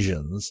in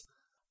Asians,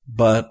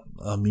 but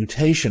a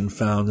mutation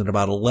found in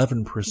about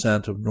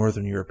 11% of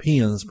Northern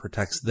Europeans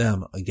protects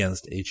them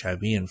against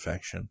HIV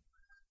infection.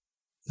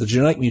 The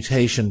genetic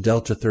mutation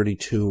Delta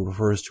 32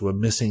 refers to a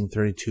missing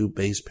 32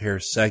 base pair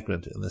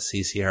segment in the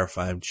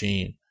CCR5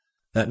 gene.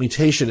 That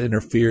mutation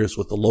interferes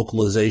with the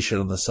localization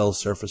on the cell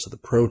surface of the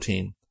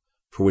protein,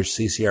 for which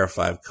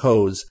CCR5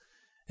 codes,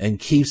 and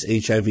keeps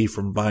HIV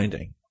from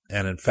binding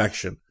and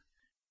infection.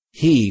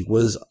 He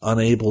was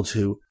unable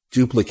to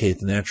duplicate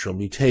the natural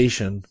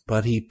mutation,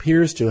 but he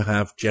appears to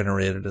have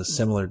generated a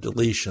similar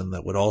deletion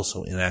that would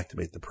also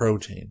inactivate the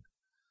protein.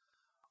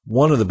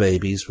 One of the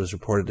babies was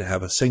reported to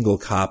have a single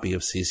copy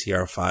of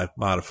CCR5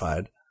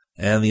 modified,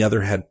 and the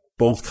other had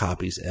both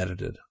copies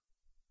edited.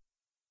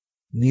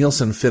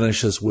 Nielsen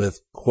finishes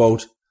with,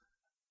 quote,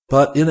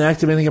 but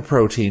inactivating a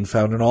protein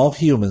found in all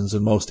humans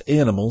and most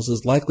animals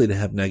is likely to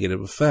have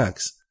negative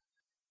effects.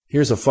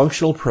 Here's a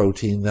functional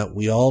protein that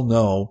we all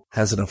know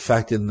has an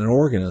effect in an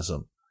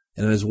organism,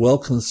 and it is well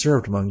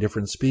conserved among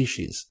different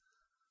species.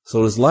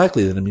 So it is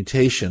likely that a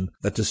mutation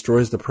that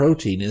destroys the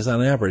protein is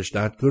on average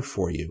not good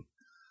for you.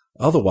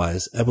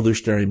 Otherwise,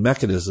 evolutionary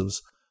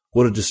mechanisms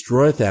would have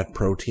destroyed that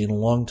protein a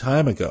long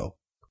time ago.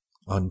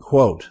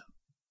 Unquote.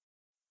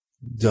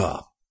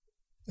 Duh.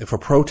 If a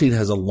protein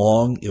has a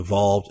long,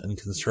 evolved, and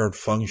conserved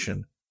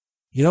function,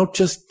 you don't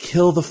just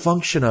kill the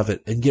function of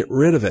it and get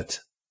rid of it.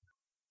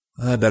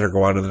 I better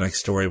go on to the next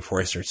story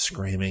before I start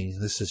screaming.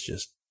 This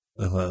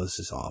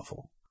is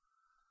awful.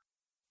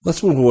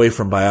 Let's move away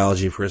from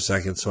biology for a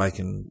second so I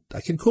can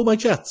cool my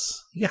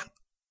jets. Yeah.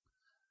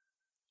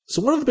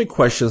 So one of the big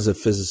questions that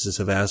physicists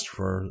have asked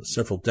for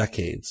several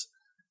decades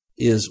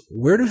is,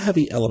 where do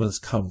heavy elements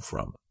come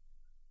from?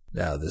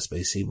 Now, this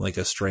may seem like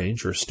a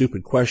strange or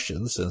stupid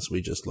question since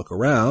we just look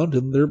around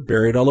and they're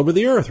buried all over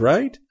the earth,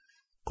 right?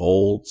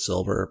 Gold,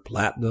 silver,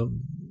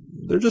 platinum,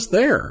 they're just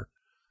there.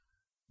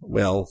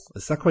 Well,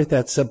 it's not quite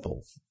that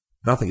simple.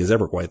 Nothing is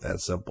ever quite that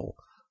simple.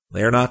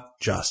 They are not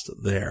just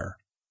there.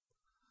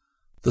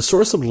 The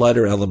source of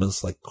lighter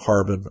elements like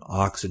carbon,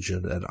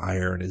 oxygen, and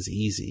iron is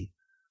easy.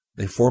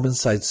 They form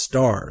inside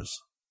stars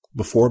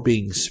before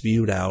being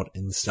spewed out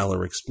in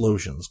stellar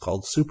explosions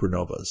called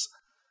supernovas.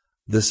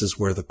 This is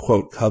where the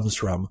quote comes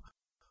from,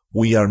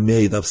 "We are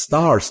made of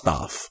star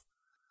stuff."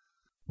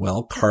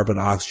 Well, carbon,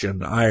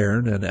 oxygen,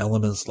 iron, and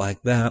elements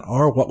like that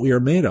are what we are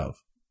made of.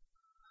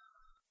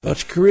 But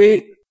to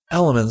create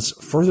elements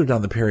further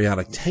down the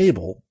periodic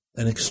table,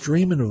 an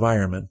extreme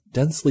environment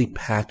densely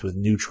packed with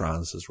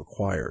neutrons is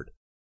required.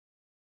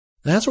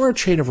 That's where a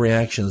chain of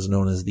reactions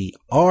known as the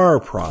R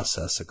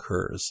process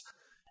occurs,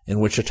 in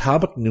which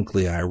atomic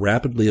nuclei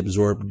rapidly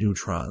absorb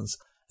neutrons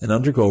and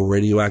undergo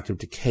radioactive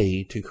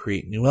decay to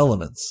create new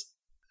elements.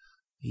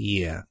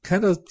 Yeah,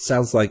 kind of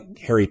sounds like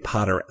Harry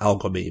Potter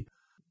alchemy,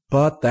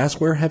 but that's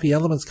where heavy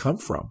elements come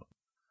from.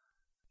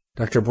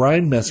 Dr.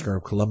 Brian Metzger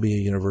of Columbia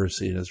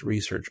University and his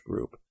research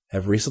group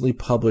have recently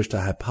published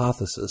a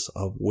hypothesis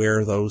of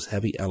where those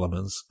heavy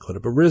elements could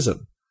have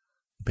arisen.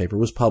 The paper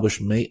was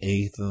published May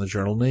 8th in the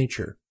journal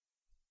Nature.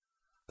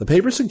 The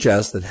paper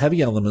suggests that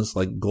heavy elements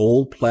like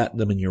gold,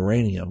 platinum, and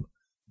uranium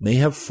may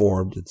have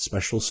formed in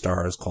special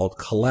stars called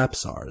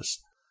collapsars.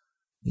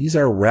 These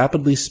are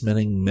rapidly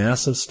spinning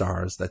massive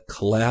stars that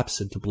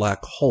collapse into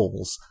black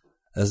holes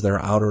as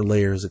their outer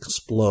layers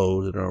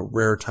explode in a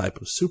rare type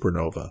of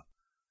supernova.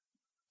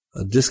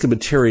 A disk of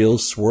material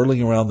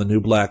swirling around the new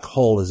black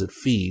hole as it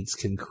feeds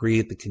can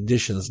create the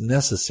conditions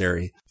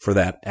necessary for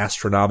that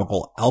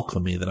astronomical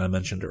alchemy that I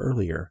mentioned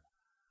earlier.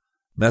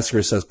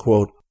 Metzger says,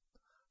 quote,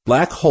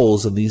 black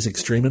holes in these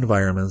extreme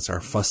environments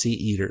are fussy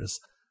eaters.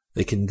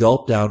 They can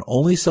gulp down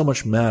only so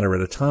much matter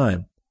at a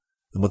time,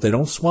 and what they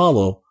don't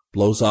swallow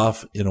blows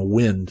off in a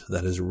wind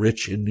that is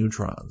rich in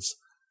neutrons.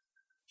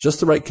 Just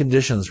the right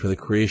conditions for the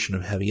creation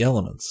of heavy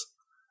elements.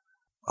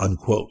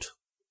 Unquote.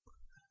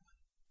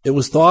 It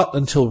was thought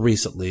until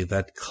recently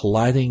that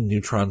colliding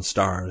neutron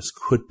stars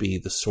could be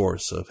the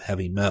source of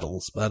heavy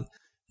metals, but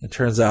it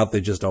turns out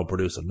they just don't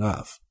produce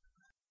enough.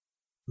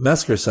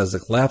 Metzger says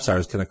that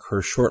collapsars can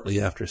occur shortly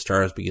after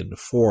stars begin to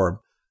form,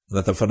 and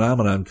that the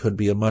phenomenon could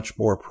be a much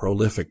more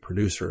prolific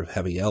producer of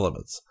heavy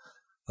elements.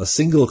 A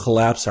single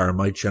collapsar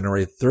might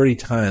generate 30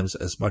 times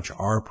as much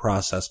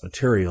R-process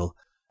material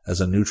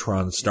as a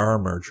neutron star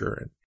merger,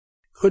 and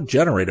could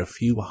generate a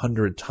few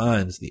hundred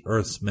times the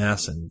Earth's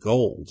mass in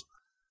gold.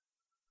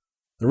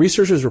 The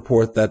researchers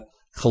report that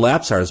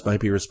collapsars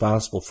might be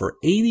responsible for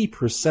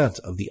 80%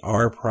 of the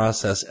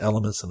R-process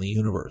elements in the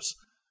universe,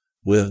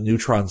 with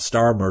neutron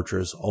star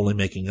mergers only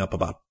making up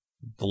about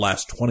the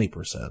last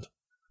 20%.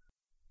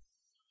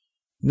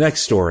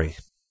 Next story,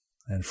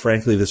 and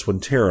frankly this one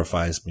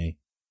terrifies me.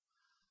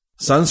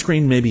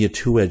 Sunscreen may be a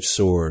two-edged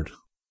sword.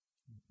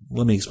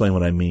 Let me explain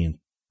what I mean.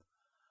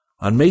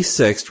 On May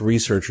 6th,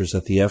 researchers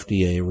at the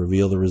FDA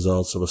revealed the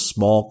results of a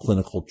small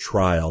clinical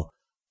trial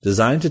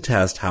designed to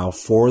test how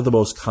 4 of the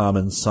most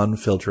common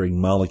sun-filtering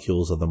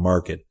molecules on the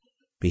market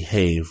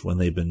behave when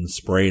they've been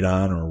sprayed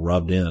on or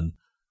rubbed in.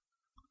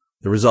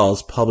 The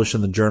results, published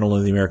in the Journal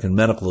of the American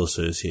Medical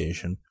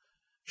Association,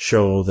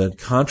 show that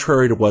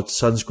contrary to what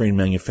sunscreen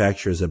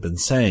manufacturers have been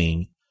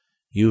saying,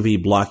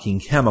 UV-blocking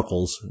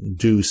chemicals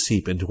do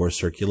seep into our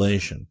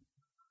circulation.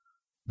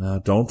 Now,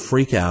 don't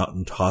freak out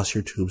and toss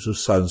your tubes of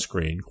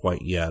sunscreen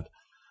quite yet.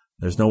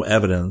 There's no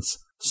evidence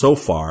so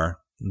far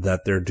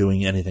that they're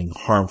doing anything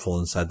harmful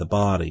inside the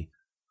body,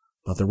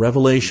 but the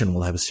revelation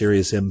will have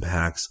serious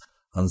impacts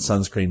on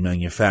sunscreen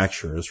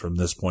manufacturers from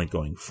this point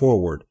going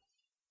forward,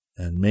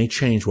 and may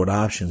change what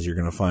options you're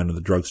going to find on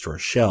the drugstore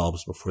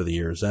shelves before the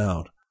year is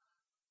out.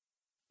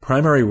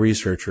 Primary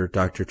researcher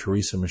Dr.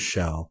 Teresa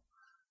Michel,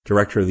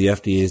 director of the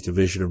FDA's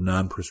Division of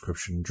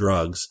Non-Prescription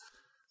Drugs,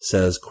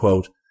 says,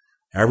 quote,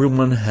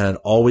 everyone had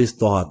always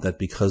thought that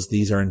because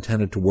these are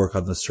intended to work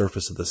on the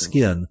surface of the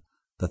skin,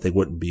 that they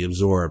wouldn't be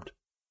absorbed.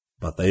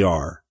 But they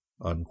are,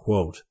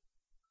 unquote.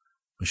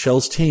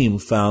 Michelle's team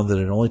found that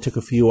it only took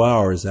a few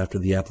hours after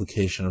the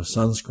application of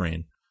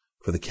sunscreen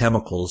for the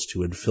chemicals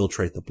to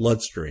infiltrate the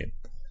bloodstream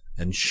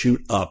and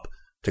shoot up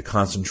to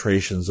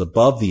concentrations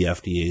above the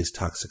FDA's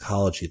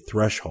toxicology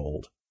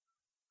threshold.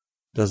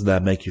 Doesn't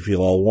that make you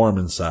feel all warm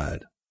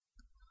inside?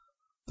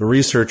 The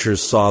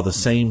researchers saw the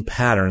same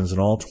patterns in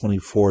all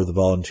 24 of the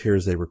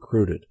volunteers they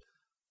recruited,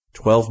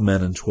 12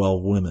 men and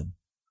 12 women,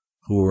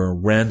 who were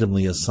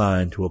randomly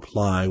assigned to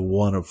apply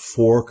one of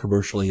 4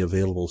 commercially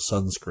available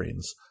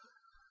sunscreens,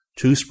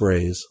 2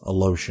 sprays, a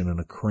lotion, and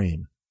a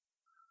cream.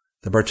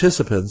 The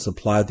participants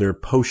applied their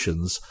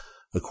potions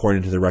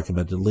according to the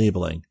recommended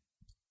labeling,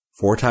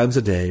 4 times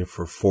a day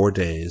for 4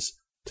 days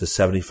to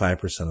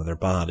 75% of their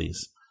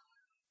bodies,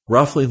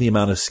 roughly the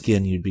amount of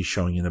skin you'd be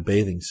showing in a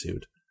bathing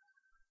suit.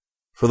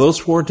 For those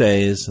 4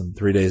 days and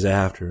 3 days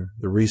after,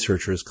 the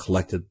researchers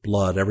collected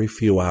blood every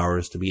few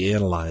hours to be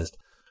analyzed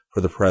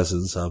for the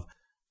presence of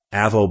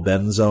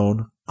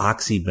avobenzone,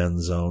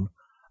 oxybenzone,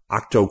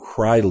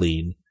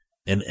 octocrylene,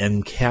 and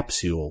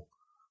N-capsule.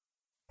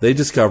 They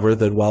discovered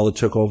that while it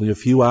took only a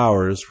few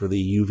hours for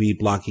the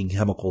UV-blocking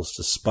chemicals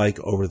to spike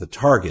over the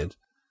target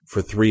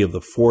for 3 of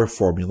the 4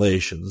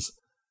 formulations,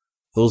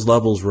 those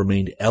levels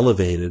remained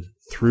elevated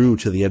through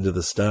to the end of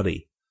the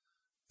study,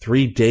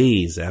 3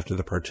 days after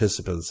the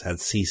participants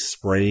had ceased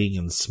spraying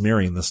and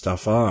smearing the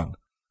stuff on.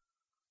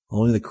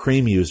 Only the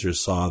cream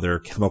users saw their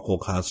chemical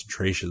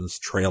concentrations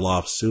trail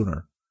off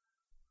sooner.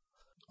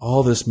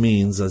 All this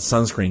means that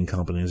sunscreen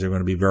companies are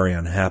going to be very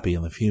unhappy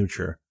in the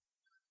future.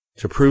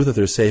 To prove that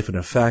they're safe and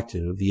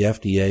effective, the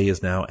FDA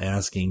is now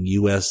asking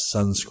U.S.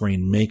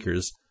 sunscreen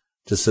makers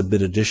to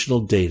submit additional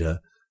data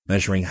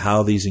measuring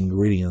how these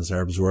ingredients are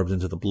absorbed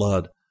into the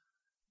blood.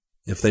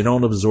 If they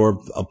don't absorb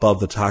above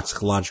the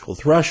toxicological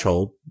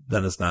threshold,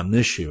 then it's not an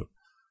issue.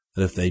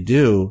 But if they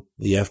do,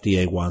 the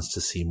FDA wants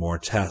to see more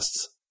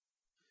tests.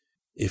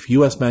 If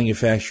U.S.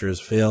 manufacturers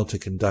fail to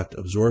conduct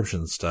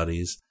absorption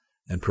studies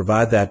and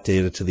provide that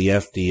data to the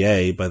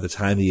FDA by the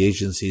time the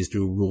agency's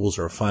new rules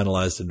are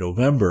finalized in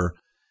November,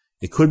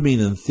 it could mean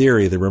in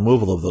theory the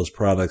removal of those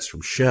products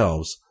from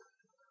shelves.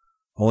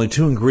 Only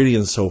 2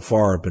 ingredients so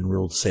far have been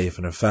ruled safe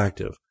and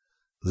effective,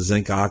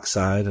 zinc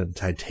oxide and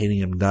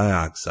titanium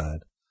dioxide.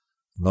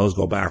 And those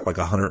go back like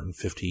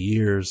 150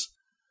 years.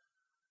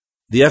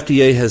 The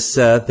FDA has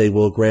said they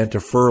will grant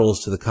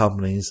deferrals to the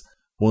companies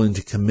willing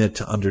to commit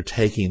to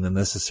undertaking the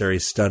necessary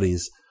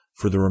studies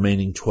for the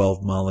remaining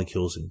 12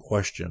 molecules in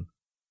question.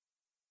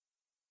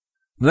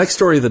 The next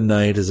story of the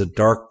night is a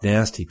dark,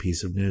 nasty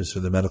piece of news for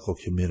the medical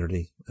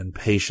community and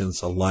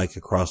patients alike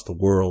across the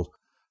world,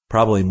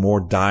 probably more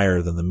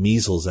dire than the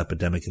measles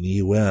epidemic in the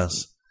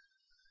U.S.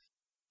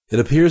 It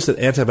appears that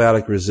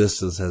antibiotic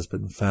resistance has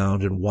been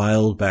found in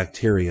wild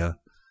bacteria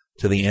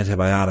to the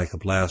antibiotic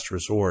of last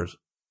resort.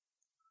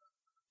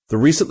 The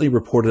recently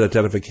reported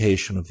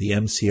identification of the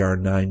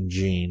MCR9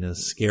 gene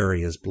is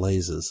scary as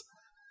blazes.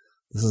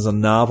 This is a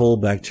novel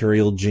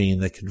bacterial gene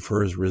that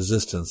confers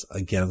resistance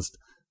against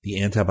the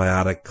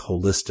antibiotic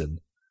colistin.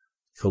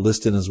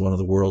 Colistin is one of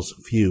the world's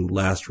few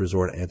last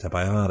resort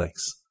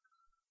antibiotics.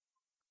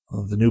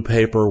 The new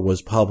paper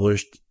was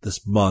published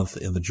this month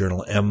in the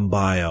journal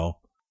MBio,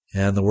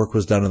 and the work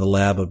was done in the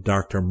lab of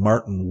Dr.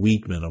 Martin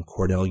Wiedman of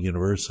Cornell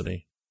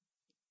University.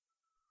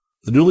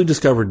 The newly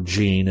discovered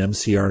gene,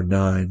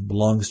 MCR9,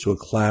 belongs to a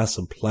class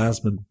of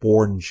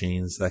plasmid-borne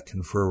genes that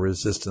confer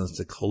resistance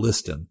to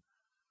colistin.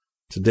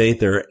 To date,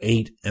 there are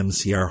 8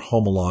 MCR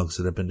homologs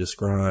that have been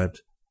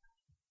described.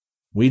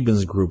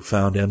 Wiedman's group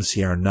found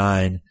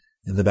MCR9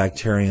 in the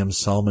bacterium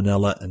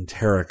Salmonella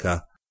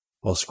enterica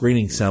while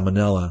screening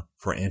Salmonella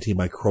for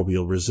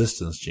antimicrobial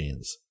resistance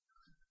genes.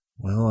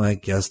 Well, I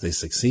guess they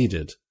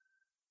succeeded.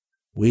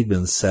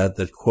 Wiedman said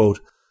that,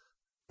 quote,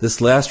 "This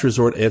last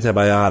resort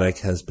antibiotic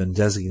has been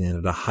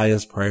designated a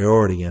highest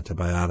priority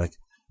antibiotic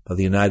by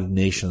the United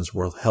Nations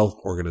World Health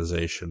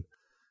Organization,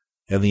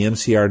 and the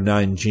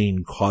MCR9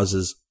 gene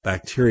causes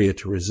bacteria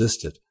to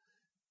resist it.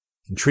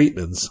 In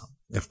treatments,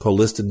 if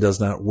colistin does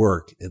not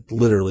work, it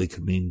literally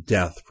could mean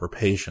death for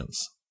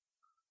patients."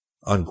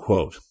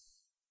 Unquote.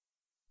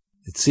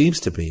 It seems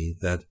to be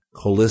that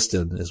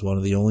colistin is one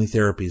of the only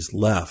therapies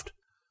left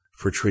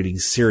for treating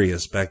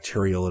serious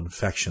bacterial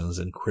infections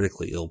in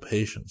critically ill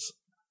patients.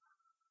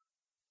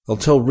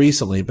 Until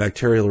recently,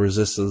 bacterial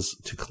resistance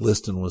to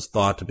colistin was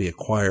thought to be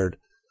acquired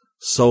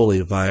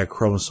solely via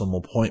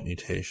chromosomal point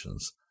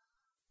mutations.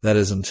 That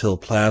is, until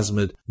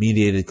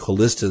plasmid-mediated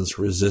colistin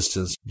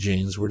resistance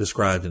genes were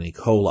described in E.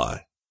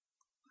 coli.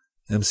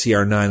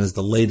 MCR9 is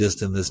the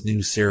latest in this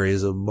new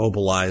series of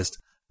mobilized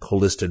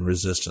colistin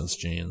resistance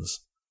genes.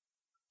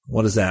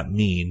 What does that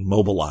mean,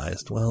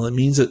 mobilized? Well, it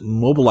means that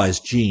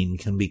mobilized gene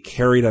can be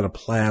carried on a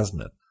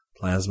plasmid.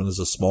 Plasmid is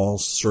a small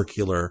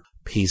circular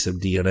piece of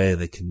DNA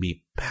that can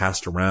be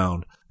passed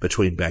around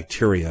between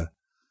bacteria,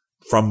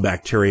 from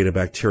bacteria to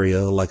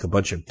bacteria, like a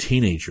bunch of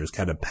teenagers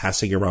kind of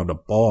passing around a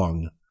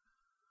bong.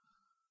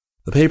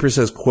 The paper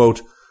says,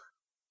 quote,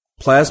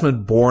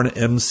 "Plasmid-borne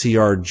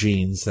MCR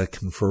genes that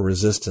confer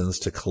resistance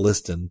to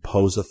colistin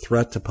pose a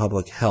threat to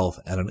public health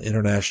at an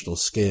international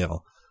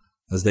scale,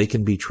 as they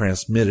can be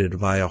transmitted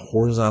via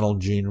horizontal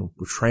gene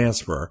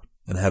transfer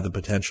and have the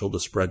potential to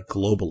spread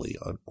globally,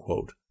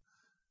 unquote.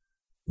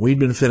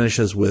 Wiedemann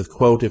finishes with,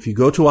 quote, if you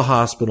go to a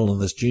hospital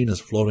and this gene is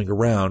floating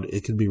around,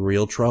 it can be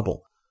real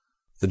trouble.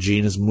 The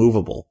gene is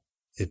movable.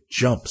 It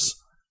jumps.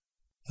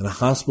 In a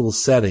hospital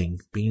setting,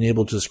 being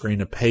able to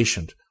screen a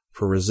patient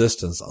for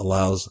resistance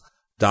allows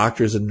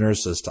doctors and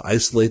nurses to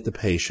isolate the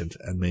patient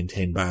and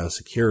maintain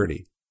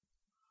biosecurity.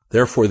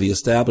 Therefore, the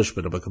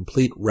establishment of a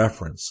complete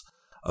reference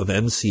of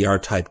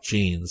MCR-type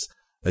genes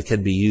that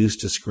can be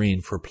used to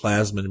screen for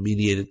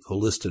plasmid-mediated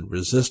colistin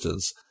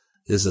resistance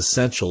is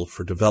essential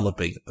for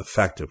developing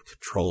effective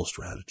control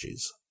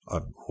strategies,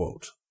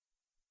 unquote.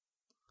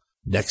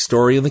 Next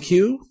story in the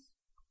queue.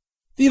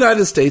 The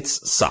United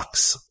States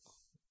sucks.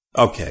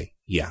 Okay,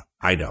 yeah,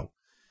 I know.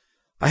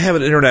 I have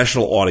an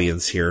international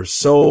audience here,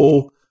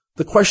 so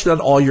the question on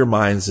all your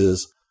minds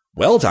is,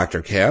 well,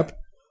 Dr. Camp,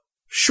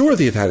 sure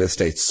the United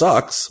States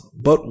sucks,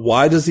 but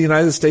why does the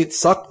United States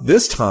suck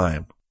this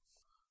time?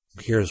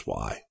 Here's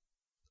why.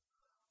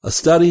 A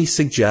study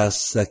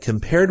suggests that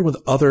compared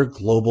with other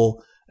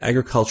global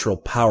agricultural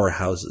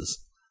powerhouses,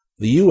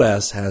 the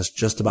U.S. has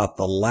just about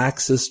the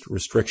laxest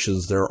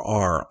restrictions there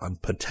are on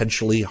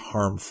potentially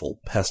harmful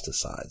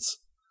pesticides.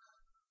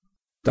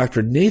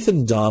 Dr.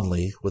 Nathan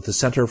Donnelly with the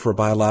Center for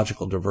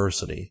Biological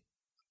Diversity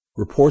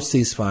reports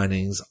these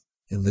findings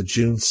in the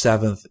June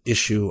 7th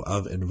issue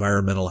of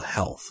Environmental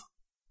Health.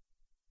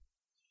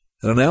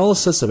 An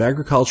analysis of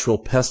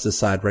agricultural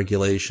pesticide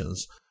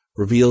regulations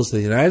reveals that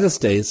the United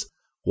States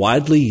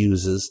widely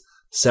uses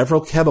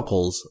several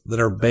chemicals that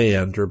are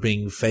banned or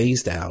being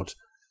phased out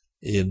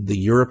in the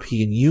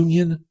European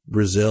Union,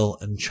 Brazil,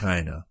 and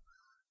China,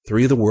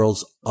 three of the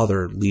world's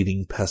other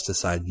leading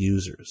pesticide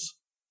users.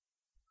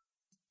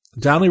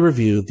 Donnelly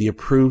reviewed the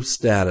approved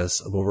status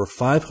of over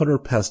 500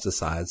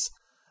 pesticides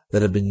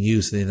that have been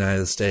used in the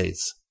United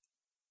States.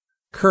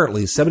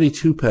 Currently,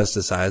 72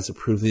 pesticides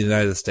approved in the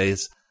United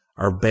States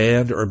are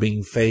banned or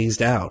being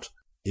phased out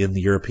in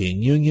the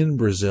European Union,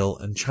 Brazil,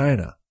 and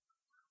China.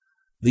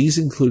 These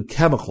include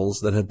chemicals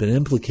that have been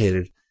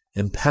implicated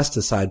in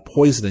pesticide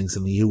poisonings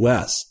in the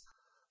U.S.,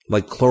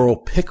 like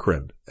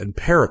chloropicrin and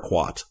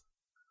paraquat.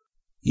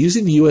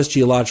 Using the U.S.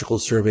 Geological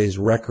Survey's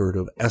record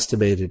of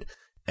estimated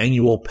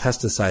annual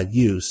pesticide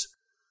use,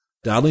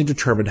 Donnelly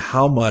determined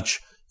how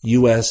much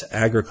U.S.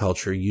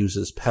 agriculture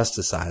uses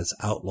pesticides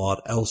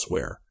outlawed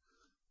elsewhere.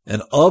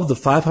 And of the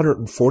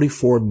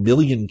 544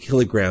 million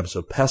kilograms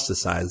of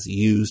pesticides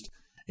used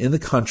in the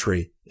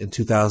country in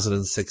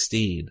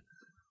 2016,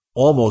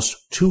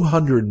 almost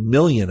 200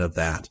 million of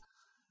that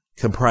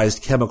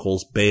comprised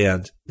chemicals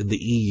banned in the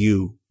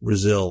EU,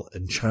 Brazil,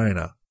 and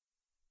China.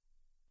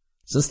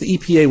 Since the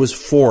EPA was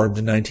formed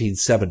in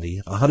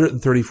 1970,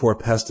 134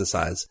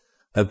 pesticides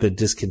have been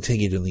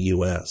discontinued in the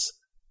U.S.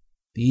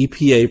 The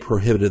EPA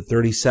prohibited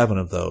 37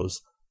 of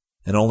those,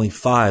 and only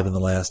 5 in the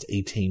last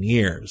 18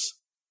 years.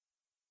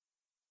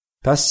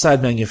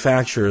 Pesticide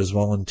manufacturers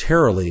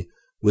voluntarily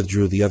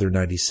withdrew the other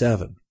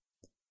 97.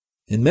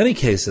 In many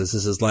cases,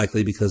 this is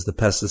likely because the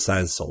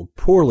pesticides sold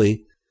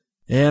poorly,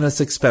 and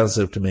it's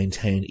expensive to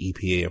maintain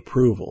EPA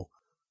approval.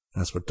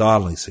 That's what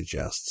Donnelly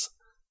suggests.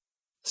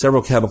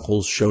 Several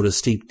chemicals showed a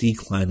steep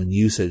decline in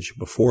usage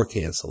before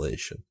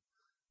cancellation.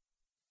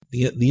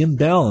 The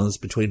imbalance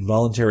between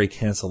voluntary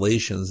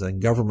cancellations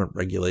and government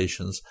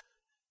regulations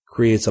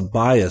creates a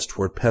bias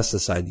toward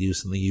pesticide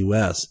use in the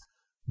U.S.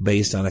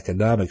 based on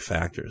economic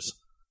factors,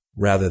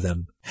 rather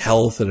than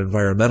health and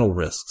environmental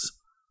risks.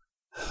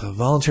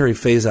 Voluntary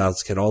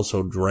phase-outs can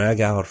also drag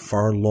out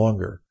far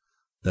longer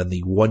than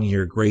the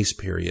one-year grace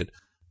period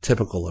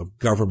typical of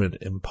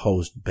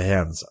government-imposed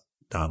bans,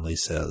 Donnelly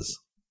says.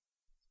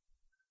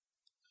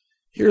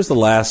 Here's the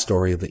last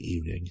story of the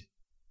evening.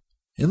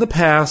 In the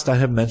past, I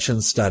have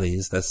mentioned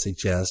studies that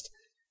suggest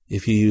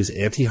if you use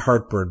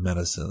anti-heartburn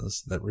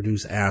medicines that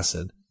reduce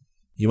acid,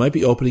 you might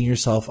be opening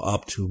yourself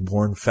up to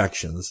more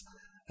infections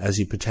as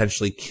you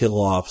potentially kill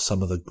off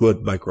some of the good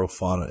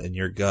microfauna in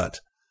your gut.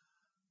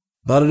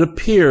 But it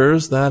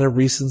appears that a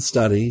recent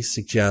study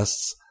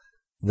suggests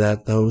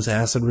that those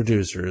acid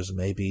reducers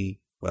may be,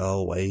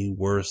 well, way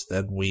worse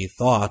than we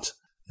thought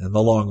in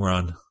the long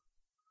run.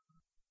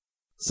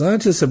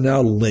 Scientists have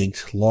now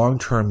linked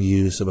long-term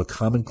use of a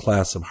common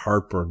class of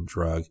heartburn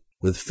drug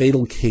with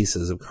fatal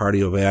cases of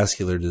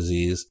cardiovascular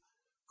disease,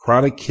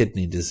 chronic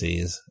kidney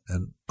disease,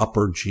 and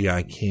upper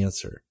GI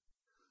cancer.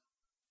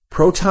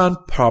 Proton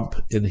pump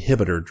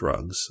inhibitor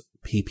drugs,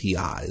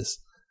 PPIs,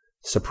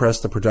 suppress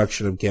the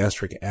production of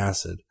gastric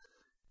acid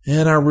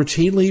and are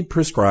routinely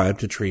prescribed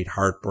to treat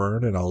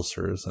heartburn and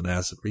ulcers and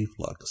acid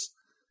reflux.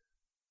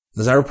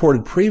 As I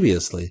reported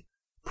previously,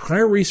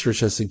 prior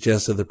research has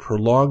suggested that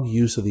prolonged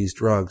use of these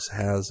drugs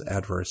has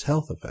adverse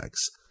health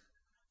effects.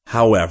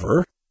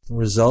 However,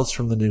 results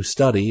from the new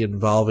study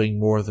involving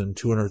more than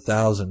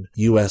 200,000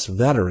 U.S.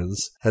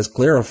 veterans has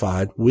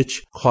clarified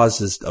which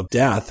causes of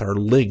death are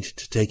linked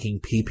to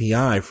taking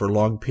PPI for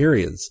long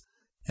periods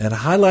and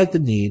highlight the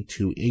need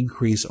to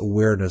increase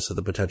awareness of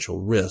the potential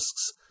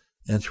risks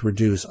and to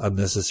reduce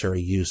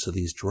unnecessary use of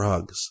these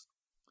drugs.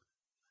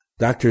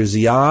 Dr.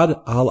 Ziad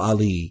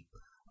Al-Ali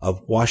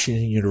of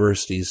Washington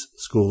University's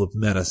School of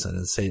Medicine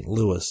in St.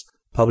 Louis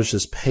published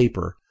this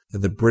paper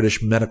in the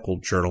British Medical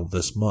Journal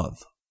this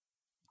month.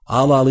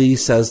 Al-Ali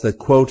says that,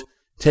 quote,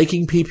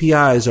 taking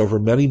PPIs over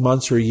many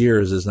months or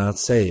years is not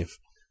safe,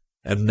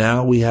 and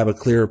now we have a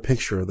clearer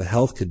picture of the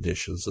health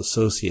conditions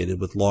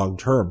associated with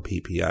long-term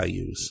PPI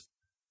use.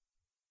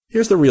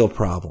 Here's the real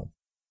problem.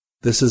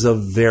 This is a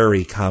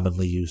very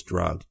commonly used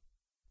drug.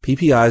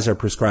 PPIs are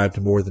prescribed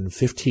to more than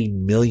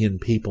 15 million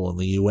people in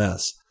the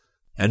U.S.,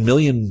 and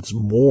millions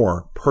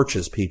more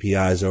purchase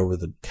PPIs over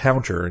the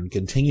counter and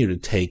continue to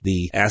take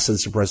the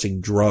acid-suppressing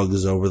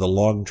drugs over the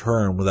long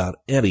term without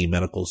any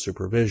medical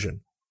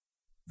supervision.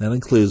 That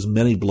includes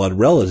many blood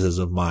relatives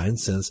of mine,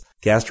 since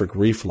gastric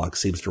reflux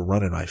seems to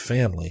run in my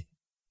family.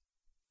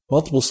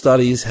 Multiple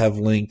studies have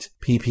linked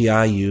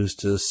PPI use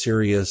to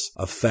serious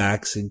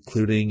effects,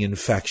 including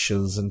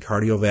infections and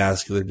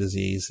cardiovascular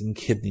disease and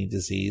kidney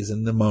disease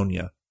and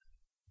pneumonia.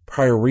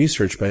 Prior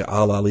research by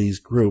Al-Ali's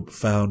group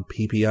found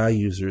PPI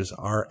users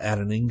are at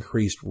an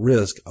increased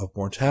risk of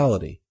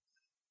mortality.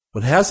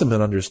 What hasn't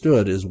been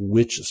understood is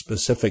which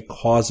specific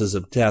causes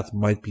of death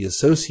might be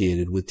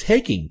associated with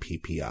taking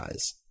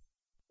PPIs.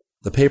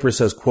 The paper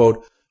says,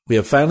 quote, we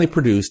have finally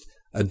produced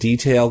a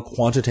detailed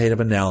quantitative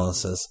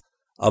analysis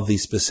of the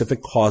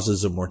specific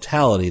causes of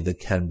mortality that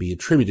can be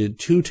attributed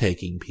to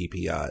taking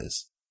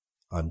PPIs,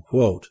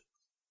 unquote.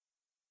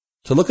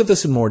 To look at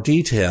this in more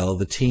detail,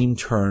 the team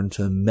turned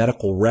to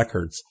medical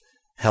records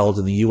held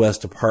in the U.S.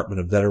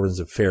 Department of Veterans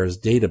Affairs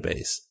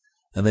database,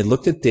 and they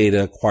looked at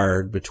data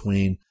acquired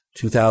between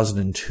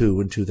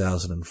 2002 and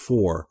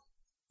 2004,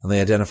 and they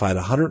identified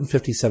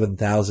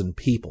 157,000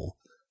 people,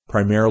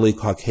 primarily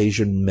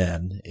Caucasian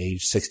men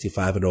aged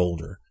 65 and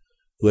older,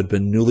 who had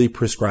been newly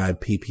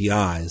prescribed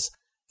PPIs,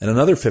 and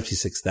another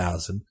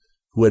 56,000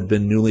 who had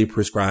been newly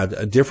prescribed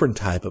a different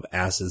type of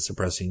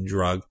acid-suppressing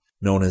drug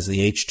known as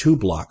the H2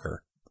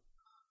 blocker.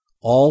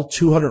 All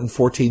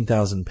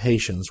 214,000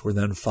 patients were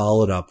then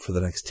followed up for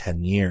the next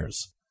 10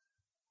 years.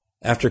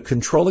 After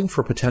controlling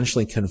for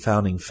potentially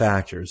confounding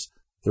factors,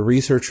 the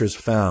researchers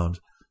found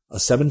a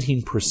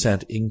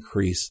 17%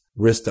 increase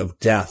risk of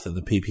death in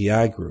the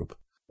PPI group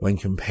when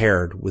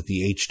compared with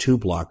the H2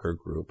 blocker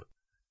group.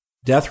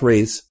 Death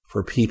rates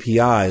for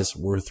PPIs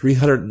were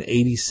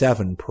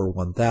 387 per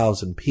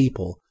 1,000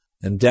 people,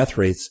 and death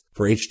rates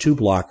for H2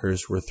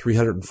 blockers were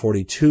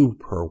 342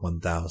 per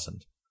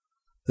 1,000.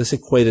 This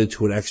equated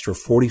to an extra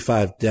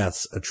 45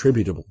 deaths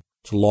attributable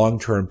to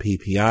long-term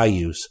PPI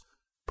use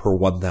per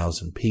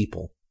 1,000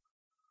 people.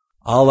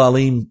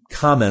 Al-Ali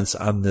comments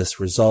on this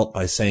result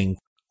by saying,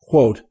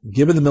 quote,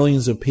 given the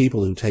millions of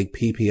people who take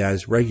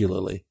PPIs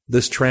regularly,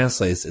 this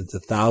translates into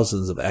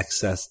thousands of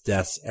excess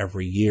deaths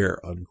every year,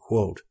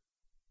 unquote.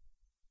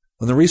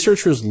 When the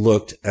researchers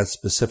looked at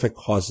specific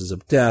causes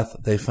of death,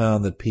 they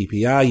found that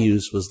PPI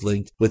use was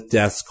linked with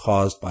deaths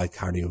caused by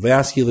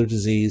cardiovascular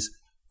disease,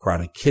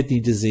 chronic kidney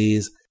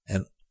disease,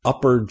 and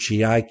upper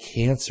GI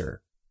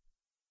cancer.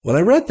 When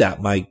I read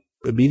that, my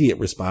immediate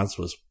response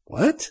was,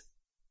 what?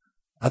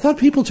 I thought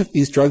people took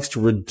these drugs to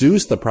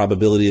reduce the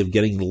probability of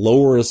getting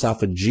lower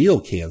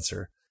esophageal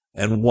cancer.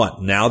 And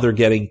what, now they're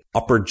getting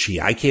upper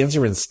GI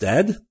cancer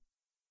instead?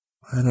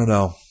 I don't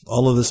know.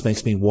 All of this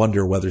makes me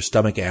wonder whether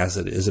stomach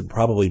acid isn't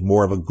probably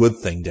more of a good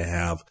thing to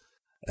have,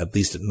 at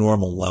least at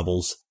normal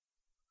levels.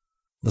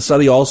 The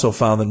study also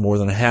found that more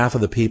than half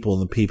of the people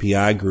in the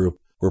PPI group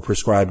were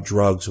prescribed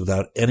drugs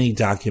without any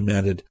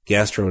documented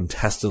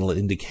gastrointestinal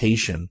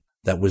indication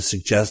that would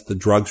suggest the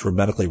drugs were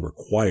medically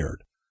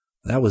required.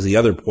 That was the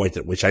other point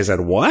at which I said,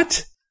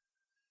 what?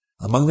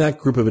 Among that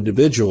group of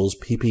individuals,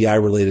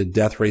 PPI-related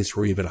death rates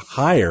were even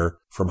higher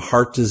from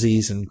heart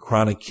disease and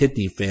chronic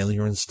kidney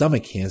failure and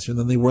stomach cancer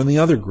than they were in the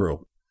other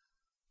group.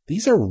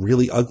 These are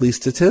really ugly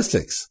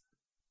statistics.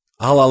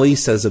 Al-Ali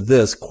says of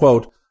this,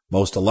 quote,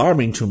 most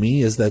alarming to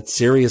me is that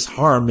serious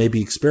harm may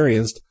be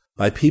experienced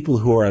by people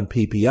who are on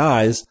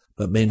PPIs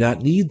but may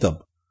not need them.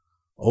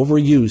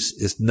 Overuse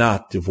is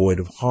not devoid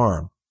of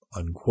harm,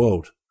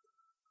 unquote.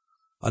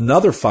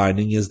 Another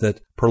finding is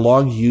that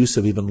prolonged use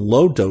of even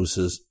low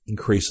doses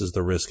increases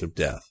the risk of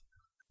death.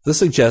 This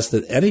suggests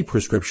that any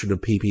prescription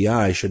of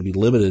PPI should be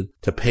limited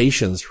to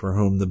patients for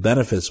whom the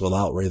benefits will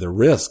outweigh the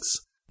risks,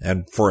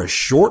 and for as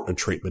short a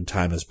treatment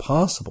time as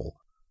possible.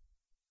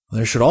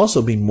 There should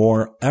also be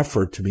more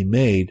effort to be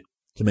made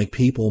to make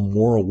people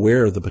more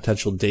aware of the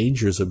potential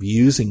dangers of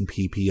using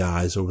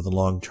PPIs over the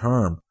long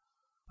term.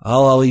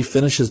 Al-Ali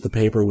finishes the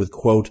paper with,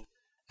 quote,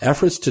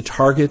 efforts to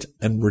target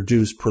and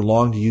reduce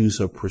prolonged use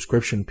of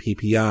prescription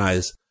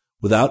PPIs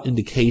without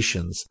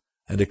indications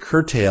and to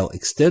curtail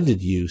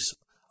extended use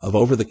of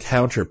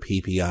over-the-counter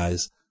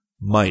PPIs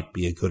might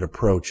be a good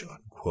approach,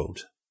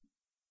 unquote.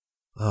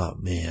 Oh,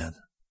 man.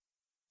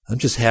 I'm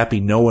just happy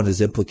no one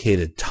has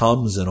implicated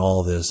Tums in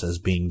all this as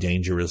being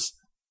dangerous.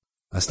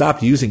 I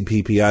stopped using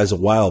PPIs a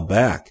while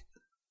back,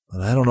 but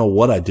I don't know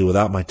what I'd do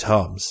without my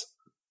Tums.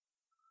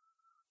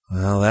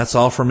 Well, that's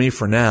all for me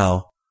for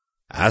now.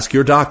 Ask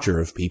your doctor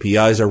if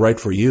PPIs are right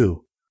for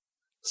you.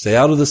 Stay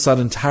out of the sun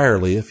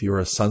entirely if you're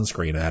a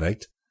sunscreen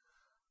addict.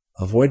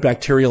 avoid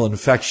bacterial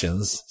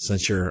infections,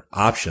 since your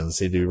options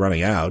seem to be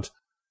running out.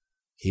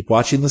 Keep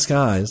watching the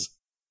skies.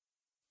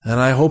 And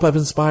I hope I've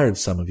inspired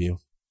some of you.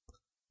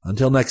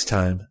 Until next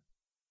time,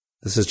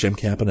 this is Jim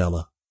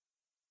Campanella.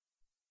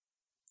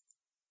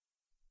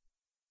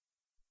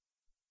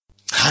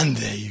 And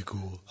there you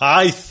go.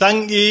 I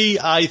thank ye.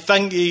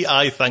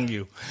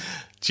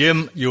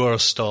 Jim, you are a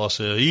star,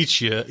 sir.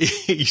 Each year,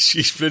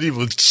 he's pretty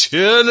much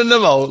turning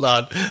them out,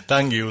 lad.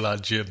 Thank you,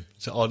 lad, Jim.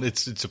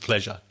 It's a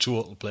pleasure,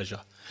 total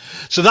pleasure.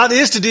 So that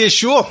is today's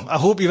show. I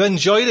hope you've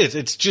enjoyed it.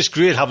 It's just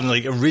great having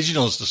like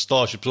originals to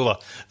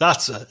StarShipSofa.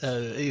 That's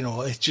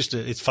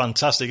it's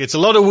fantastic. It's a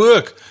lot of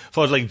work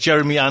for like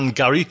Jeremy and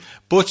Gary,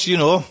 but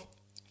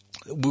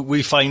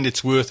we find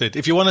it's worth it.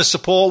 If you want to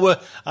support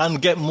her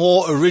and get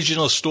more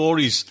original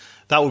stories,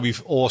 that would be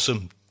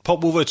awesome.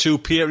 Pop over to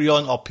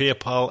Patreon or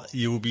PayPal.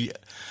 You will be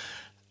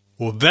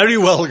very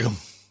welcome.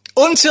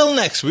 Until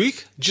next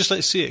week, just like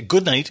to say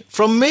good night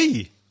from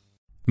me.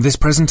 This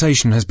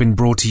presentation has been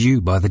brought to you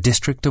by the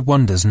District of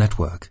Wonders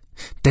Network,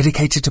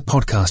 dedicated to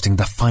podcasting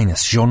the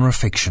finest genre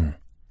fiction.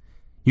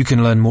 You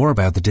can learn more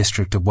about the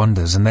District of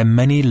Wonders and their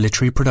many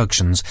literary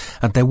productions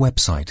at their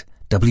website,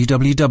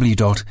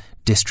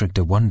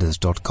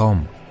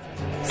 www.districtofwonders.com.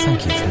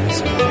 Thank you for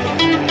listening.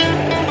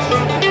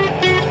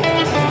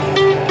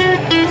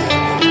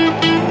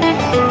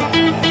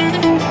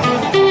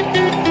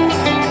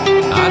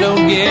 I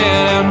don't get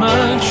out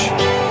much.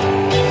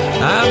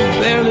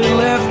 I've barely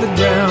left the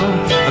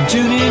ground. I'm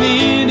tuning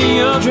into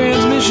your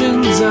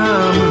transmissions.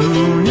 I'm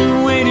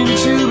mooning, waiting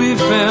to be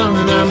found.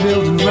 And I'm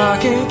building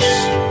rockets,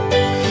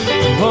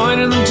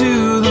 pointing them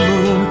to the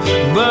moon.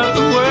 But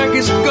the work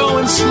is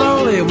going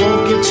slowly. It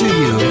won't get to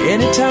you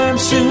anytime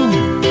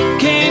soon.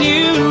 Can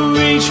you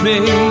reach me?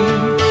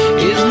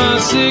 Is my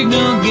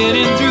signal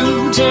getting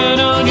through? Turn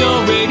on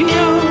your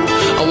radio.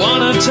 I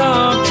want to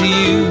talk to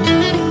you.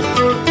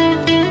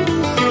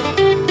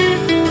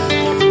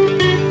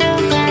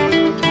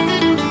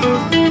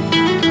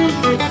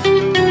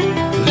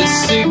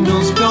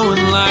 Signal's going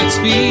light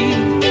speed.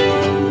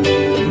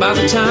 By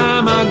the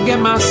time I get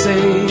my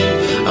say,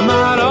 I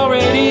might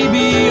already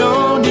be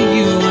on to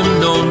you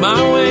and on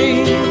my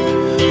way.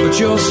 But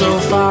you're so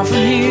far from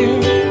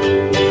here,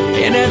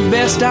 and at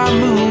best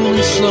I'm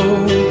moving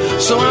slow.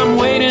 So I'm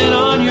waiting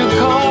on your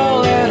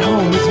call at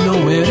home with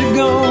nowhere to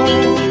go.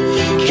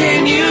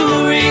 Can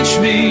you reach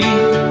me?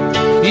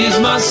 Is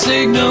my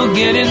signal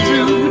getting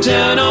through?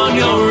 Turn on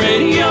your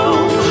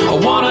radio. I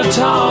wanna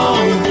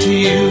talk to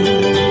you.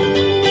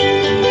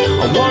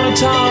 I wanna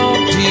talk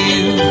to you.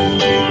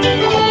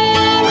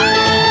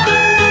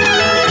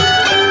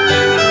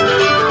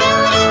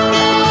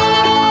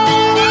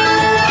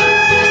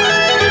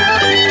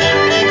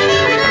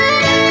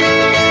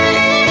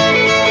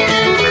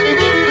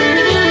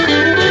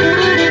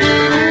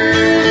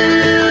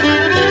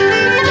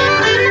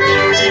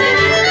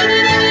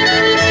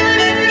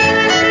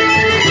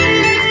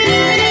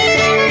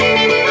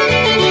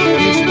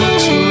 If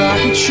books were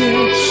rocket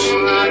ships,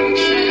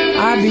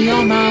 I'd be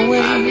on my way.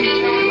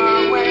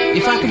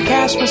 If I could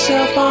cast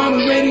myself on a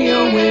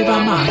radio wave,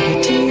 I might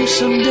get to you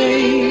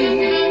someday.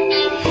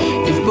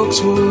 If books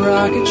were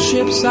rocket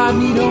ships, I'd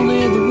need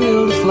only the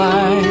will to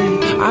fly.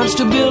 I'm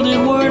still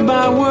building word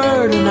by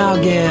word, and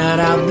I'll get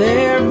out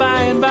there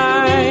by and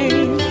by.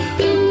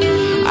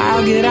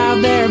 I'll get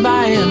out there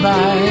by and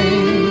by.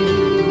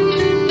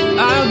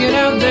 I'll get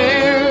out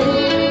there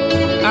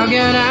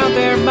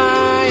by